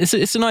mean,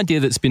 it's an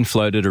idea that's been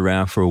floated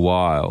around for a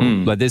while.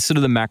 Like there's sort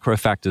of the macro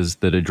factors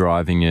that are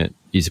driving it.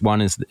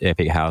 One is the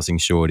epic housing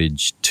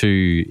shortage.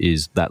 2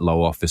 is that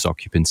low office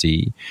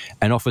occupancy.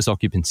 And office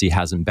occupancy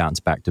hasn't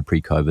bounced back to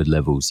pre-COVID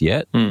levels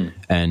yet.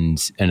 And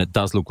it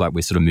does look like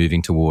we're sort of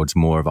moving towards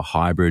more of a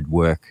hybrid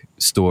work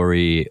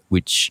story,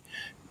 which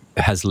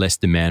has less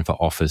demand for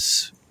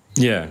office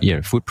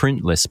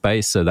footprint, less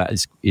space. So that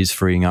is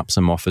freeing up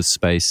some office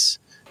space,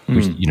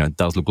 which,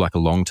 does look like a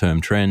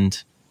long-term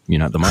trend.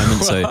 At the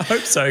moment. Well, I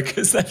hope so,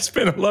 because they've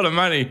spent a lot of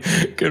money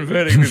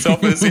converting this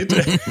office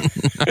into...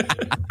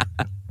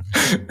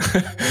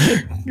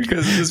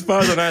 Because as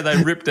far as I know,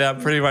 they ripped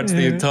out pretty much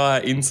the entire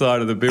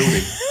inside of the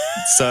building.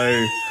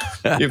 So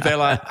if they're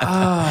like,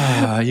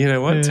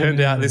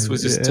 turned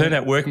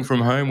out working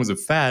from home was a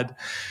fad.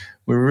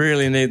 We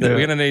really need that.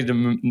 We're going to need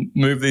to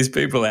move these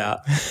people out.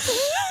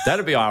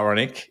 That'd be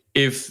ironic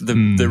if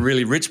the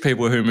really rich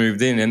people who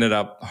moved in ended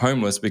up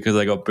homeless because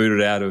they got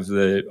booted out of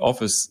the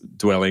office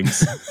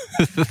dwellings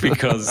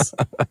because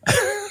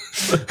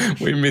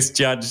we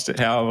misjudged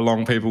how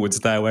long people would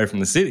stay away from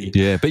the city.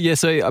 Yeah, but yeah,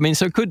 so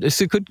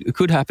it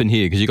could happen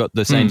here because you got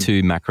the same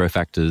two macro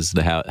factors: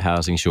 the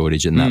housing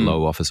shortage and that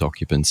low office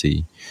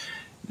occupancy.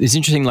 It's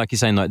interesting, like you're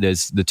saying, like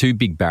there's the two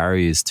big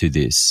barriers to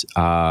this.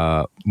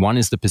 One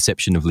is the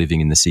perception of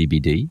living in the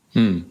CBD,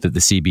 that the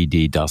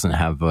CBD doesn't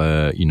have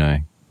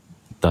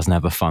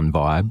a fun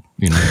vibe,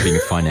 being a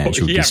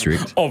financial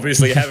district.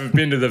 Obviously haven't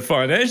been to the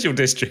financial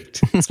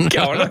district. It's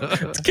going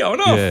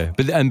off. Yeah,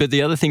 but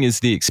the other thing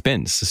is the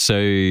expense. So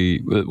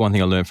one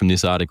thing I learned from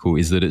this article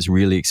is that it's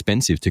really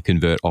expensive to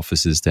convert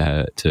offices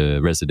to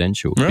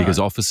residential because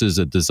offices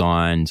are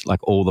designed, like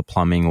all the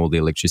plumbing, all the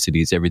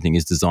electricity, everything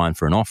is designed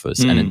for an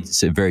office and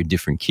it's a very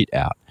different kit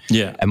out.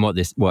 Yeah. And what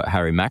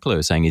Harry Macklow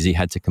is saying is he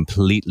had to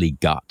completely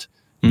gut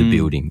the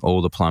building,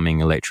 all the plumbing,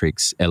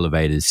 electrics,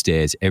 elevators,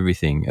 stairs,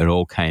 everything, it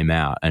all came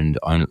out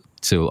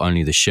until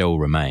only the shell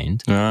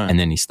remained. Right. And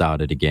then he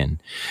started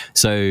again.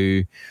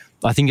 So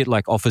I think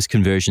office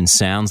conversion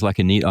sounds like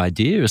a neat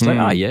idea. It's like,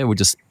 we'll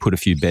just put a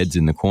few beds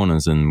in the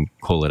corners and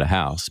call it a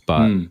house.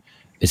 But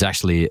it's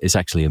actually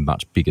a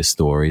much bigger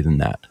story than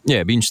that. Yeah,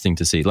 it'd be interesting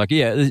to see.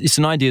 It's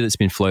an idea that's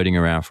been floating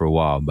around for a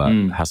while, but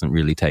hasn't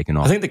really taken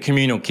off. I think the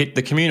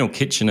communal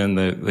kitchen and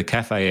the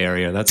cafe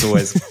area, that's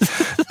always...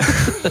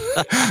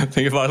 I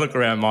think if I look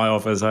around my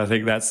office, I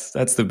think that's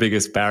the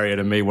biggest barrier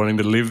to me wanting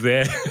to live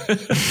there.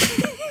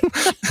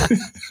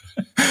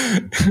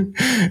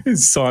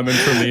 Simon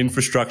from the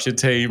infrastructure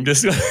team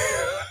just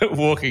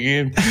walking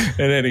in at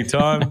any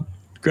time,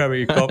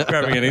 grabbing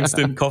an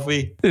instant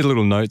coffee. There's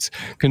little notes.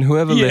 Can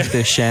whoever left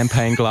their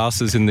champagne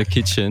glasses in the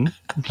kitchen?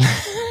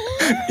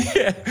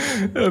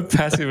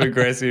 Passive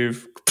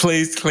aggressive.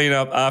 Please clean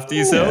up after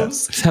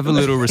yourselves. Just have a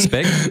little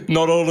respect.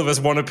 Not all of us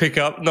want to pick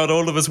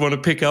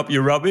up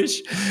your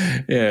rubbish.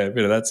 Yeah, a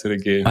bit of that sort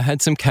of gear. I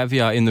had some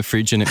caviar in the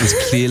fridge and it was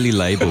clearly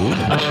labelled.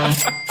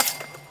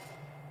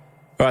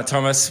 All right,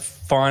 Thomas,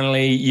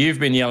 finally, you've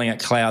been yelling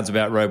at clouds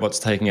about robots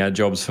taking our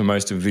jobs for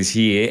most of this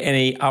year.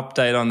 Any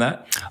update on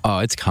that? Oh,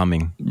 it's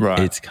coming. Right.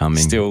 It's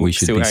coming. We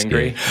should be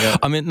angry? Yep.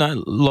 I mean,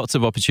 no, lots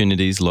of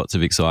opportunities, lots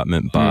of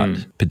excitement,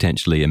 but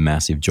potentially a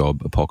massive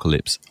job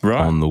apocalypse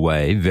on the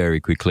way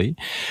very quickly.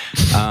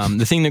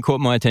 The thing that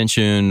caught my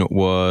attention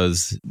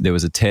was there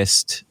was a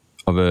test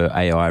of an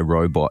AI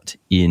robot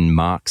in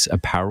Marks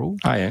Apparel.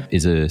 Oh, yeah.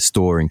 Is a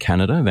store in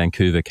Canada,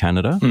 Vancouver,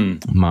 Canada.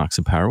 Marks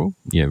Apparel,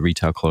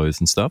 retail clothes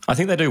and stuff. I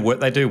think they do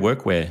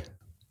workwear.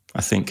 I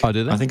think. Oh,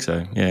 do they? I think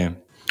so. Yeah.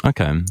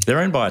 Okay. They're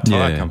owned by a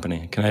tyre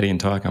company, a Canadian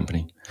tyre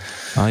company.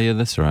 Oh yeah,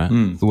 that's right.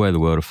 The way the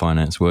world of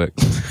finance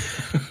works.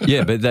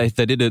 Yeah, but they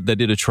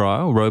did a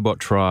trial, robot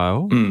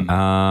trial,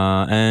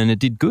 and it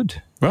did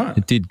good. Right.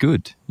 It did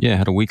good. Yeah, it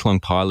had a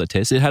week-long pilot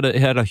test. It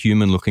had a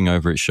human looking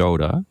over its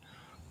shoulder,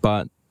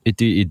 but it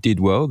did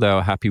well. They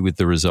were happy with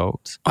the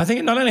results. I think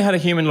it not only had a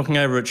human looking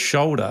over its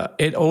shoulder,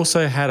 it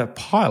also had a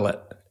pilot.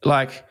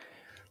 Like,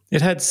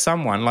 it had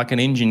someone, like an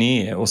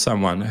engineer or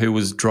someone who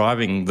was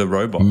driving the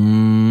robot.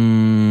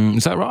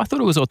 Is that right? I thought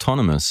it was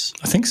autonomous.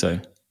 I think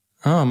so.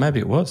 Oh, maybe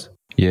it was.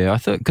 Yeah, I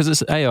thought because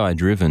it's AI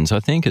driven, so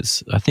I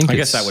guess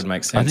that would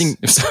make sense. I think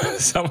if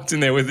someone's in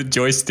there with a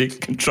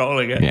joystick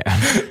controlling it. Yeah,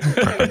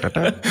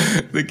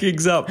 the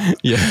gig's up.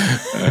 Yeah.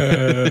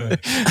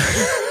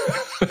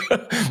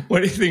 What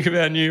do you think of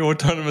our new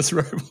autonomous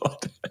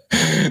robot?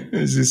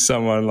 It's just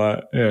someone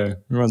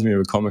reminds me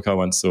of a comic I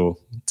once saw.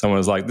 Someone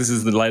was like, this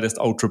is the latest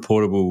ultra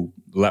portable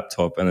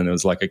laptop, and then it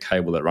was like a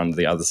cable that ran to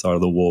the other side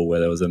of the wall where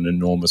there was an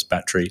enormous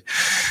battery.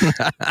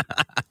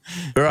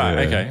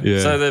 Right, okay. Yeah.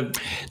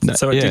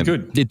 So it did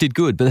good. It did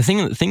good. But the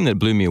thing that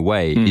blew me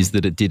away is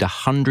that it did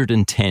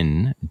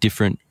 110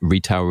 different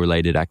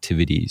retail-related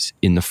activities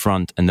in the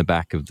front and the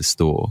back of the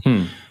store.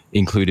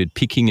 Included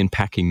picking and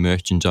packing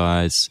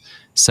merchandise,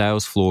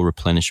 sales floor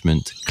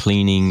replenishment,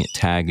 cleaning,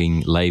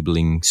 tagging,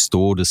 labeling,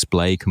 store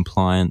display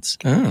compliance,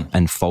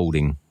 and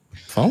folding.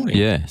 Folding?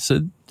 Yeah.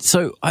 So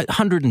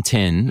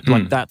 110,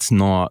 like that's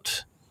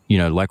not,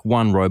 like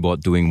one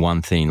robot doing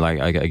one thing. Like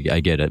I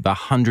get it. But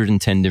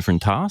 110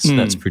 different tasks,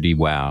 that's pretty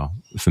wow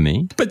for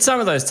me. But some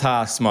of those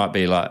tasks might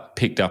be like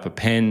picked up a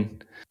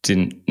pen,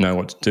 didn't know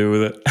what to do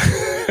with it.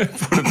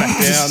 Put it back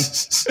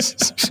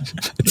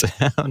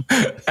down.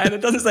 And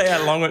it doesn't say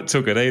how long it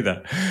took it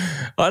either.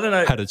 I don't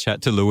know. Had a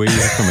chat to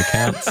Louise from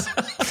accounts.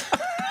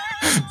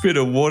 Bit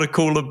of water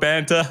cooler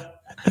banter.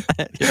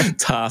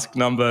 Task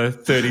number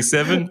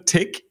 37,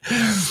 tick.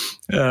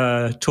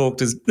 Talked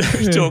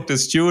to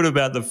Stuart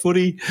about the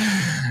footy.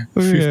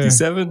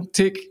 57,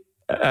 tick.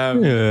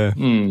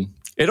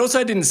 It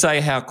also didn't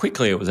say how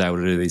quickly it was able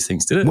to do these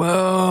things, did it?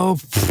 Well,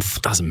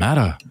 doesn't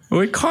matter.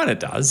 Well, it kind of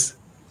does.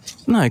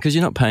 No, because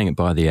you're not paying it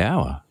by the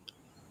hour.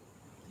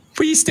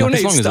 But you still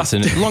need stuff.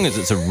 As long as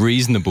it's a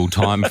reasonable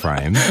time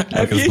frame,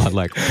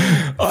 like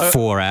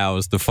 4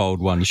 hours to fold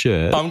one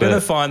shirt. I'm going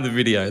to find the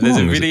video. There's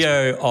a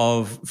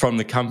video from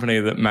the company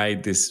that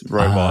made this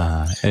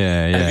robot.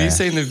 Have you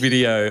seen the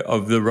video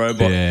of the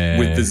robot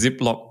with the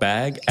Ziploc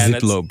bag? And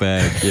Ziploc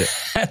bag, yeah.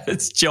 And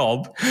its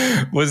job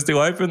was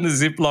to open the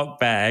Ziploc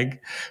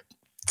bag,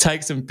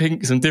 take some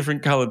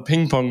different coloured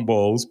ping pong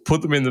balls,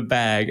 put them in the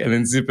bag, and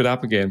then zip it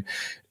up again.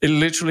 It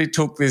literally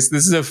took this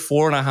is a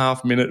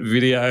 4.5 minute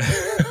video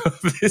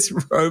of this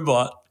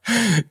robot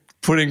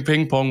putting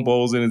ping pong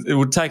balls in it. It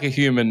would take a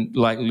human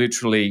like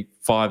literally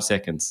 5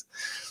 seconds.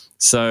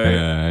 So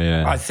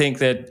I think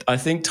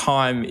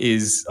time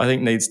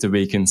needs to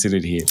be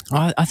considered here.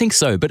 I think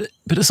so, but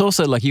it's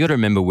also like you got to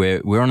remember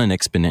we're on an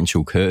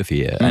exponential curve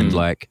here, and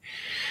like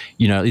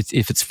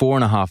if it's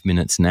 4.5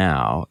 minutes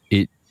now,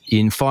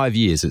 in 5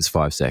 years it's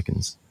 5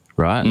 seconds.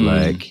 Right?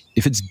 Like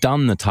if it's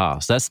done the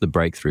task, that's the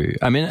breakthrough.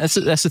 I mean, that's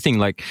the thing.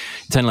 Like,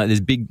 saying like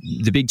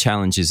the big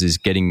challenge is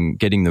getting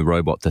the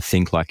robot to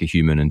think like a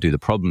human and do the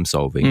problem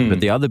solving. But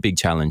the other big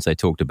challenge they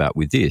talked about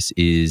with this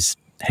is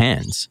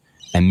hands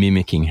and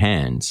mimicking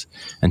hands,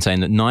 and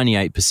saying that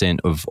 98%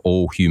 of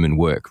all human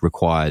work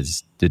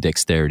requires the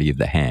dexterity of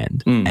the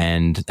hand.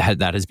 And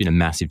that has been a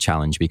massive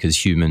challenge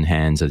because human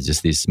hands are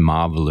just this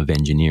marvel of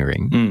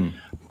engineering.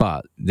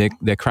 But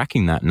they're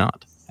cracking that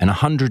nut. And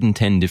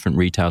 110 different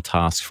retail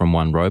tasks from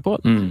one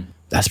robot,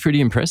 that's pretty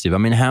impressive. I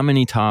mean, how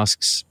many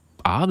tasks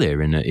are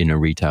there in a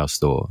retail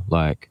store?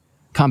 Like,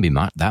 can't be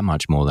that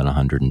much more than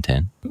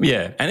 110.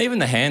 Yeah, and even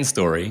the hand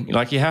story,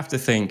 like you have to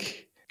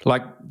think,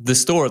 like the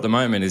store at the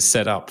moment is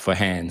set up for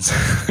hands.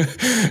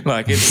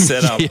 Like it's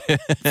set up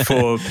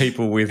for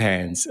people with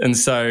hands. And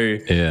so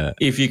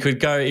if you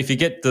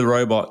get the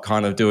robot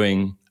kind of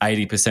doing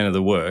 80% of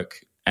the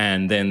work,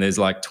 and then there's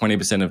like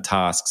 20% of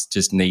tasks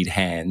just need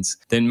hands,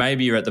 then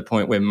maybe you're at the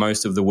point where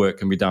most of the work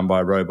can be done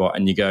by a robot,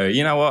 and you go,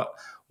 you know what,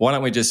 why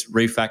don't we just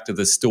refactor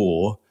the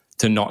store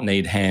to not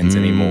need hands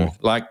anymore?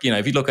 Like,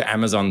 if you look at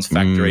Amazon's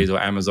factories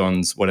or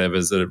Amazon's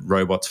whatever's, the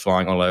robots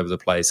flying all over the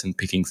place and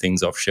picking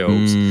things off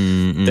shelves,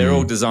 they're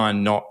all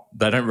designed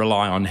they don't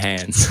rely on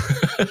hands.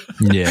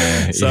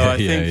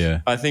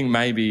 I think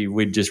maybe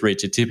we'd just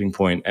reach a tipping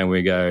point and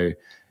we go,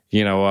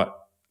 you know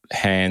what,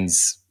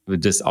 hands were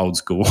just old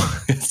school.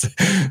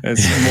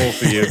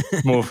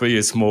 it's more for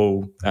your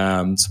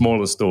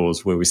smaller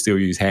stores where we still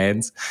use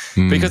hands.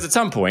 Because at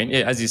some point,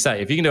 as you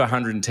say, if you can do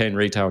 110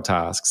 retail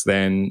tasks,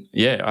 then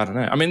I don't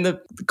know. I mean, the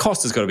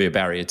cost has got to be a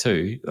barrier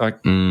too. Like,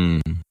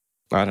 I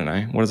don't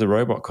know, what does a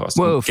robot cost?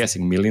 Well, I'm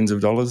guessing millions of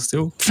dollars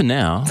still. For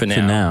now.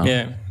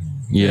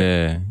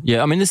 Yeah.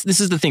 I mean, this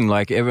is the thing.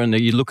 Like, everyone,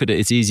 you look at it,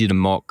 it's easy to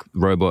mock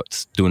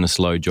robots doing a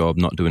slow job,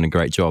 not doing a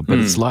great job, but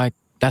it's like,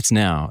 that's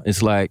now.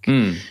 It's like,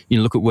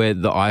 look at where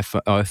how the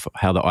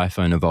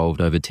iPhone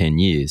evolved over 10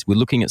 years. We're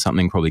looking at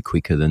something probably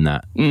quicker than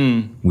that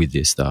with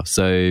this stuff.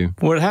 So,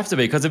 well, it'd have to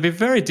be, because it'd be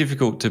very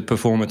difficult to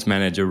performance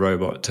manage a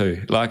robot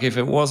too. Like, if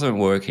it wasn't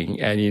working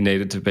and you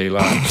needed to be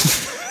like,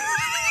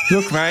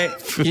 look, mate,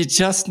 you're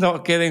just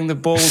not getting the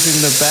balls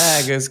in the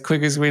bag as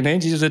quick as we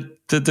need you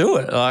to do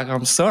it. Like,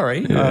 I'm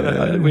sorry.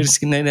 We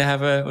just need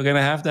to we're going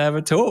to have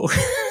a talk.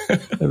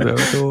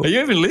 Are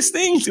you even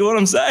listening to what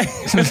I'm saying?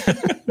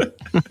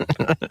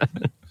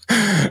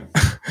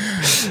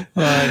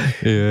 I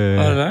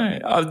don't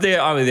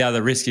know. The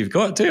other risk you've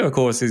got too, of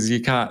course, is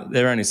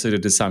they're only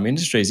suited to some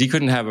industries. You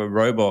couldn't have a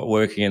robot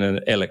working in an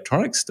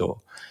electronics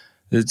store.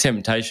 The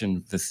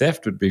temptation for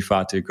theft would be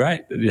far too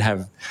great. You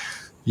have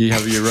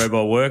your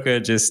robot worker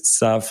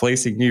just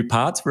fleecing new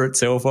parts for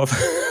itself off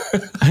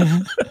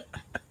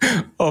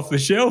the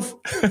shelf,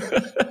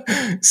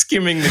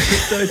 skimming the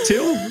crypto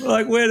till.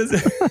 Like, where does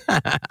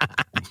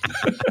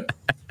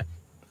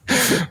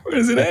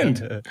it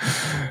end?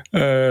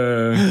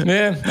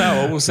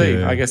 We'll see.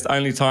 Yeah. I guess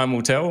only time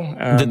will tell.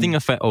 The thing I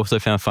also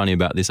found funny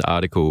about this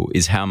article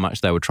is how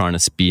much they were trying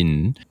to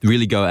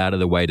really go out of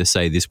the way to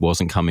say this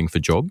wasn't coming for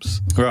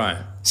jobs. Right.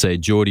 So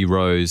Geordie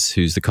Rose,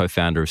 who's the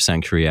co-founder of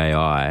Sanctuary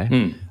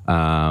AI,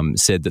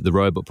 said that the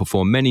robot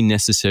performed many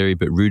necessary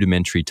but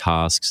rudimentary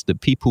tasks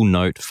that people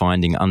note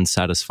finding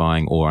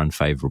unsatisfying or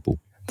unfavourable.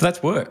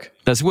 That's work.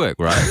 That's work,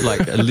 right?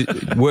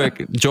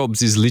 Like,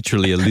 jobs is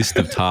literally a list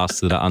of tasks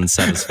that are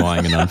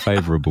unsatisfying and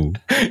unfavourable.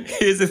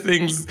 Here's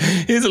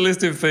a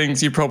list of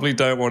things you probably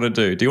don't want to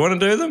do. Do you want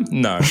to do them?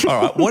 No.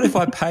 All right. What if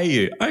I pay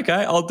you? Okay,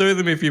 I'll do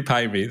them if you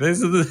pay me.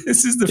 This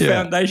is the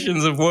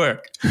foundations of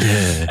work.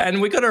 Yeah. And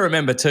we got to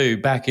remember too,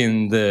 back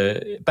in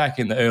the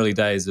early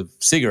days of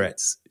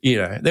cigarettes,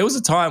 there was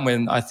a time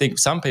when I think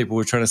some people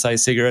were trying to say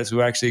cigarettes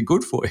were actually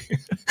good for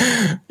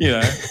you.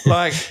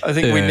 I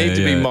think we need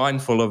to be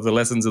mindful of the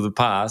lessons of the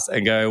past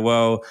and go,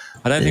 well,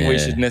 I don't think we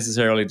should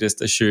necessarily just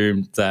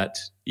assume that,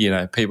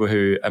 people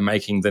who are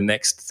making the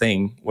next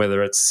thing,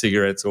 whether it's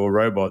cigarettes or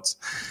robots,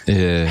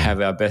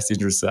 have our best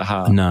interests at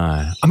heart.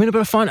 No. I mean,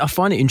 but I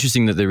find it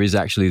interesting that there is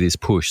actually this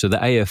push. So the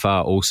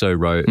AFR also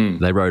wrote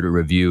a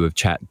review of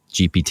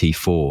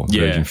ChatGPT-4,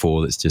 version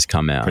 4 that's just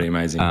come out. Pretty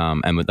amazing.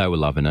 And they were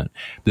loving it.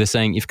 But they're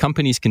saying if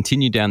companies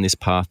continue down this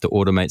path to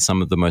automate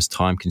some of the most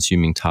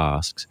time-consuming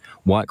tasks,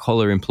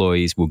 white-collar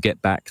employees will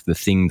get back the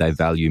thing they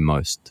value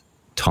most,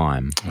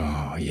 time.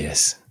 Oh,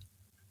 yes.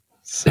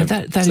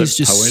 That is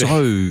just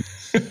poetic.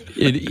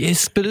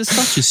 Yes, but it's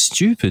such a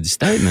stupid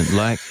statement.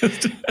 Like,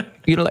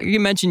 you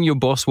imagine your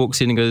boss walks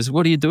in and goes,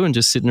 "What are you doing?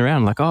 Just sitting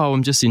around?" Like, "Oh,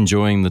 I'm just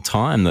enjoying the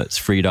time that's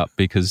freed up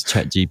because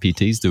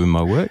ChatGPT's doing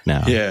my work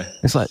now." Yeah,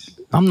 it's like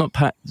I'm not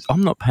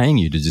paying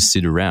you to just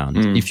sit around.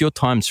 If your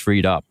time's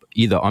freed up,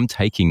 either I'm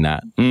taking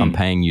that, I'm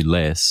paying you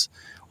less,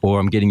 or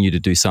I'm getting you to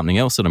do something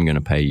else that I'm going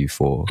to pay you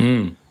for.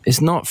 It's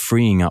not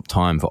freeing up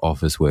time for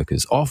office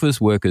workers.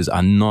 Office workers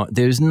are not,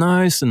 there's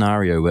no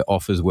scenario where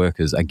office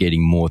workers are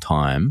getting more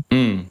time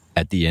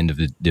at the end of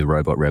the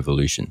robot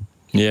revolution.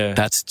 Yeah.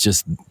 That's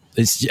just,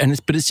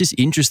 but it's just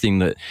interesting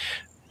that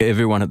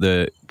everyone at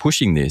the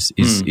pushing this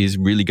is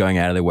really going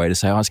out of their way to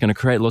say, oh, it's going to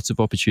create lots of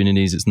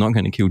opportunities. It's not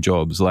going to kill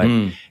jobs.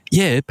 Like,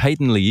 yeah, it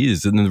patently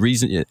is. And the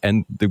reason,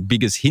 and the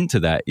biggest hint to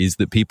that is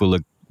that people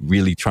are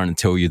really trying to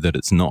tell you that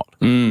it's not.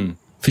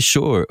 For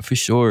sure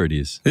it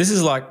is. This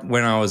is like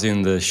when I was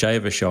in the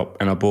shaver shop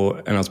and I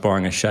was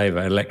buying a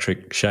shaver,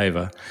 electric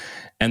shaver,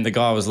 and the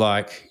guy was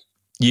like,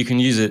 you can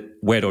use it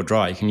wet or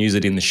dry. You can use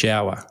it in the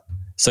shower,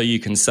 so you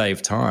can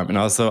save time. And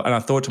I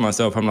thought to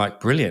myself, I'm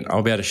like, brilliant.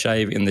 I'll be able to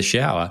shave in the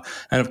shower,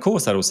 and of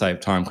course that'll save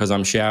time because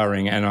I'm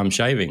showering and I'm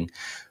shaving.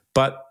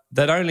 But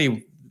that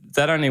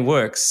only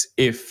works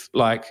if,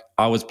 like,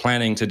 I was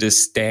planning to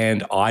just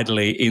stand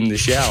idly in the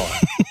shower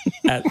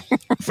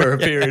for a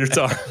period of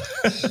time.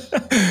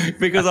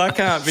 because I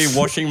can't be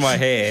washing my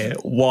hair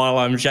while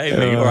I'm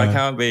shaving, or I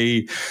can't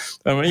be,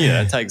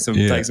 take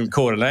some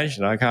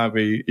coordination. I can't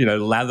be,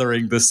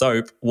 lathering the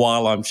soap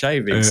while I'm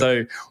shaving.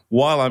 So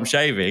while I'm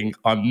shaving,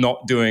 I'm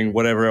not doing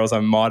whatever else I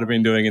might have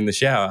been doing in the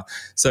shower.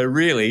 So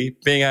really,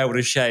 being able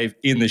to shave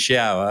in the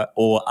shower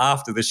or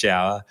after the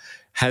shower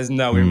has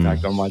no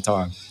impact on my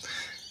time.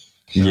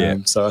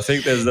 So I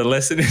think there's a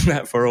lesson in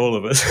that for all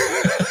of us.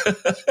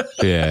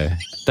 Yeah,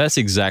 that's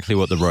exactly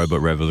what the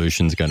robot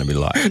revolution is going to be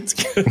like. It's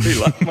going to be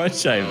like my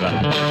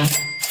shaver.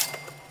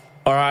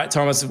 All right,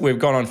 Thomas, we've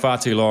gone on far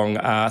too long.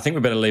 I think we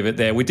better leave it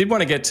there. We did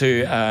want to get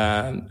to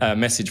a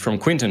message from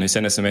Quinton, who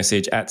sent us a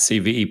message at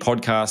CVE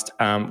Podcast.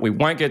 We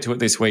won't get to it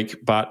this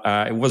week, but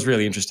it was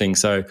really interesting.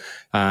 So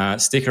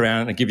stick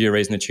around and give you a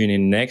reason to tune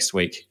in next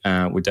week.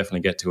 We'll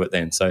definitely get to it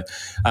then. So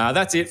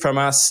that's it from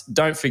us.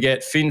 Don't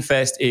forget,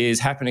 FinFest is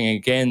happening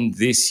again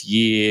this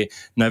year,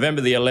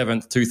 November the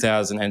 11th,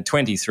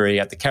 2023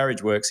 at the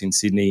Carriage Works in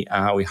Sydney.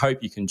 We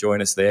hope you can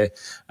join us there.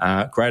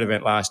 Great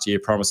event last year,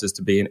 promises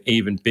to be an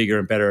even bigger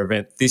and better event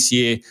this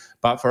year.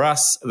 But for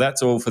us,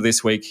 that's all for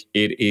this week.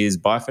 It is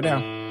bye for now.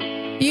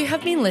 You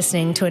have been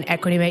listening to an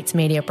Equity Mates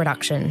Media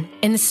production.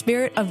 In the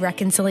spirit of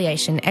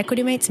reconciliation,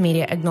 Equity Mates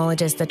Media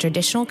acknowledges the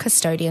traditional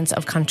custodians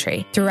of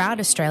country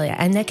throughout Australia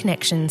and their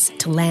connections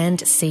to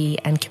land, sea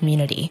and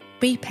community.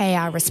 We pay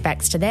our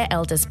respects to their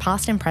elders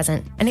past and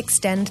present and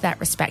extend that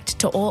respect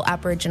to all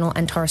Aboriginal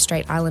and Torres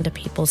Strait Islander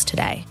peoples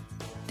today.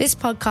 This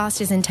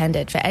podcast is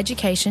intended for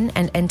education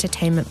and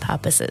entertainment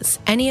purposes.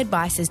 Any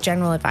advice is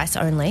general advice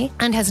only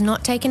and has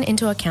not taken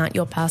into account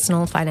your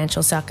personal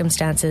financial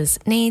circumstances,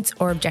 needs,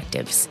 or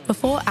objectives.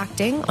 Before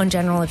acting on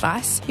general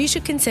advice, you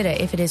should consider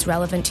if it is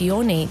relevant to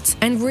your needs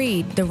and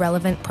read the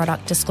relevant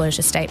product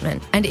disclosure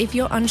statement. And if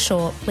you're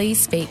unsure,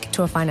 please speak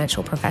to a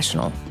financial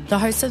professional. The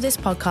hosts of this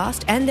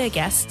podcast and their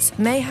guests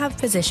may have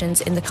positions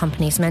in the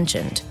companies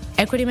mentioned.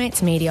 Equity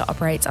Mates Media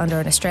operates under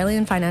an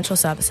Australian Financial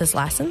Services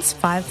Licence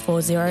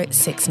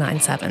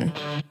 540697.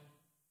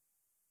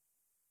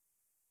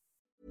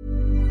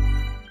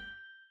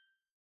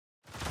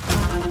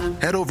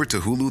 Head over to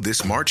Hulu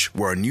this March,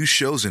 where our new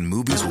shows and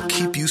movies will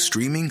keep you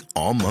streaming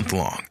all month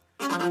long.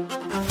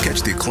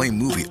 Catch the acclaimed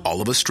movie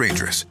All of Us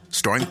Strangers,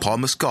 starring Paul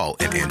Mescal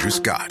and Andrew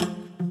Scott.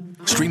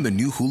 Stream the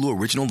new Hulu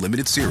original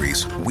limited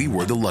series We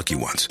Were the Lucky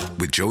Ones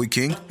with Joey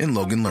King and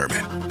Logan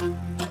Lerman.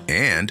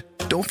 And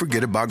don't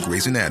forget about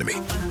Grey's Anatomy.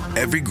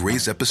 Every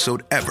Grey's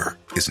episode ever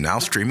is now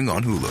streaming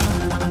on Hulu.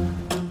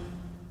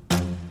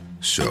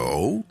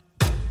 So,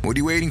 what are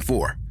you waiting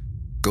for?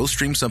 Go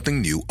stream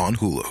something new on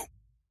Hulu.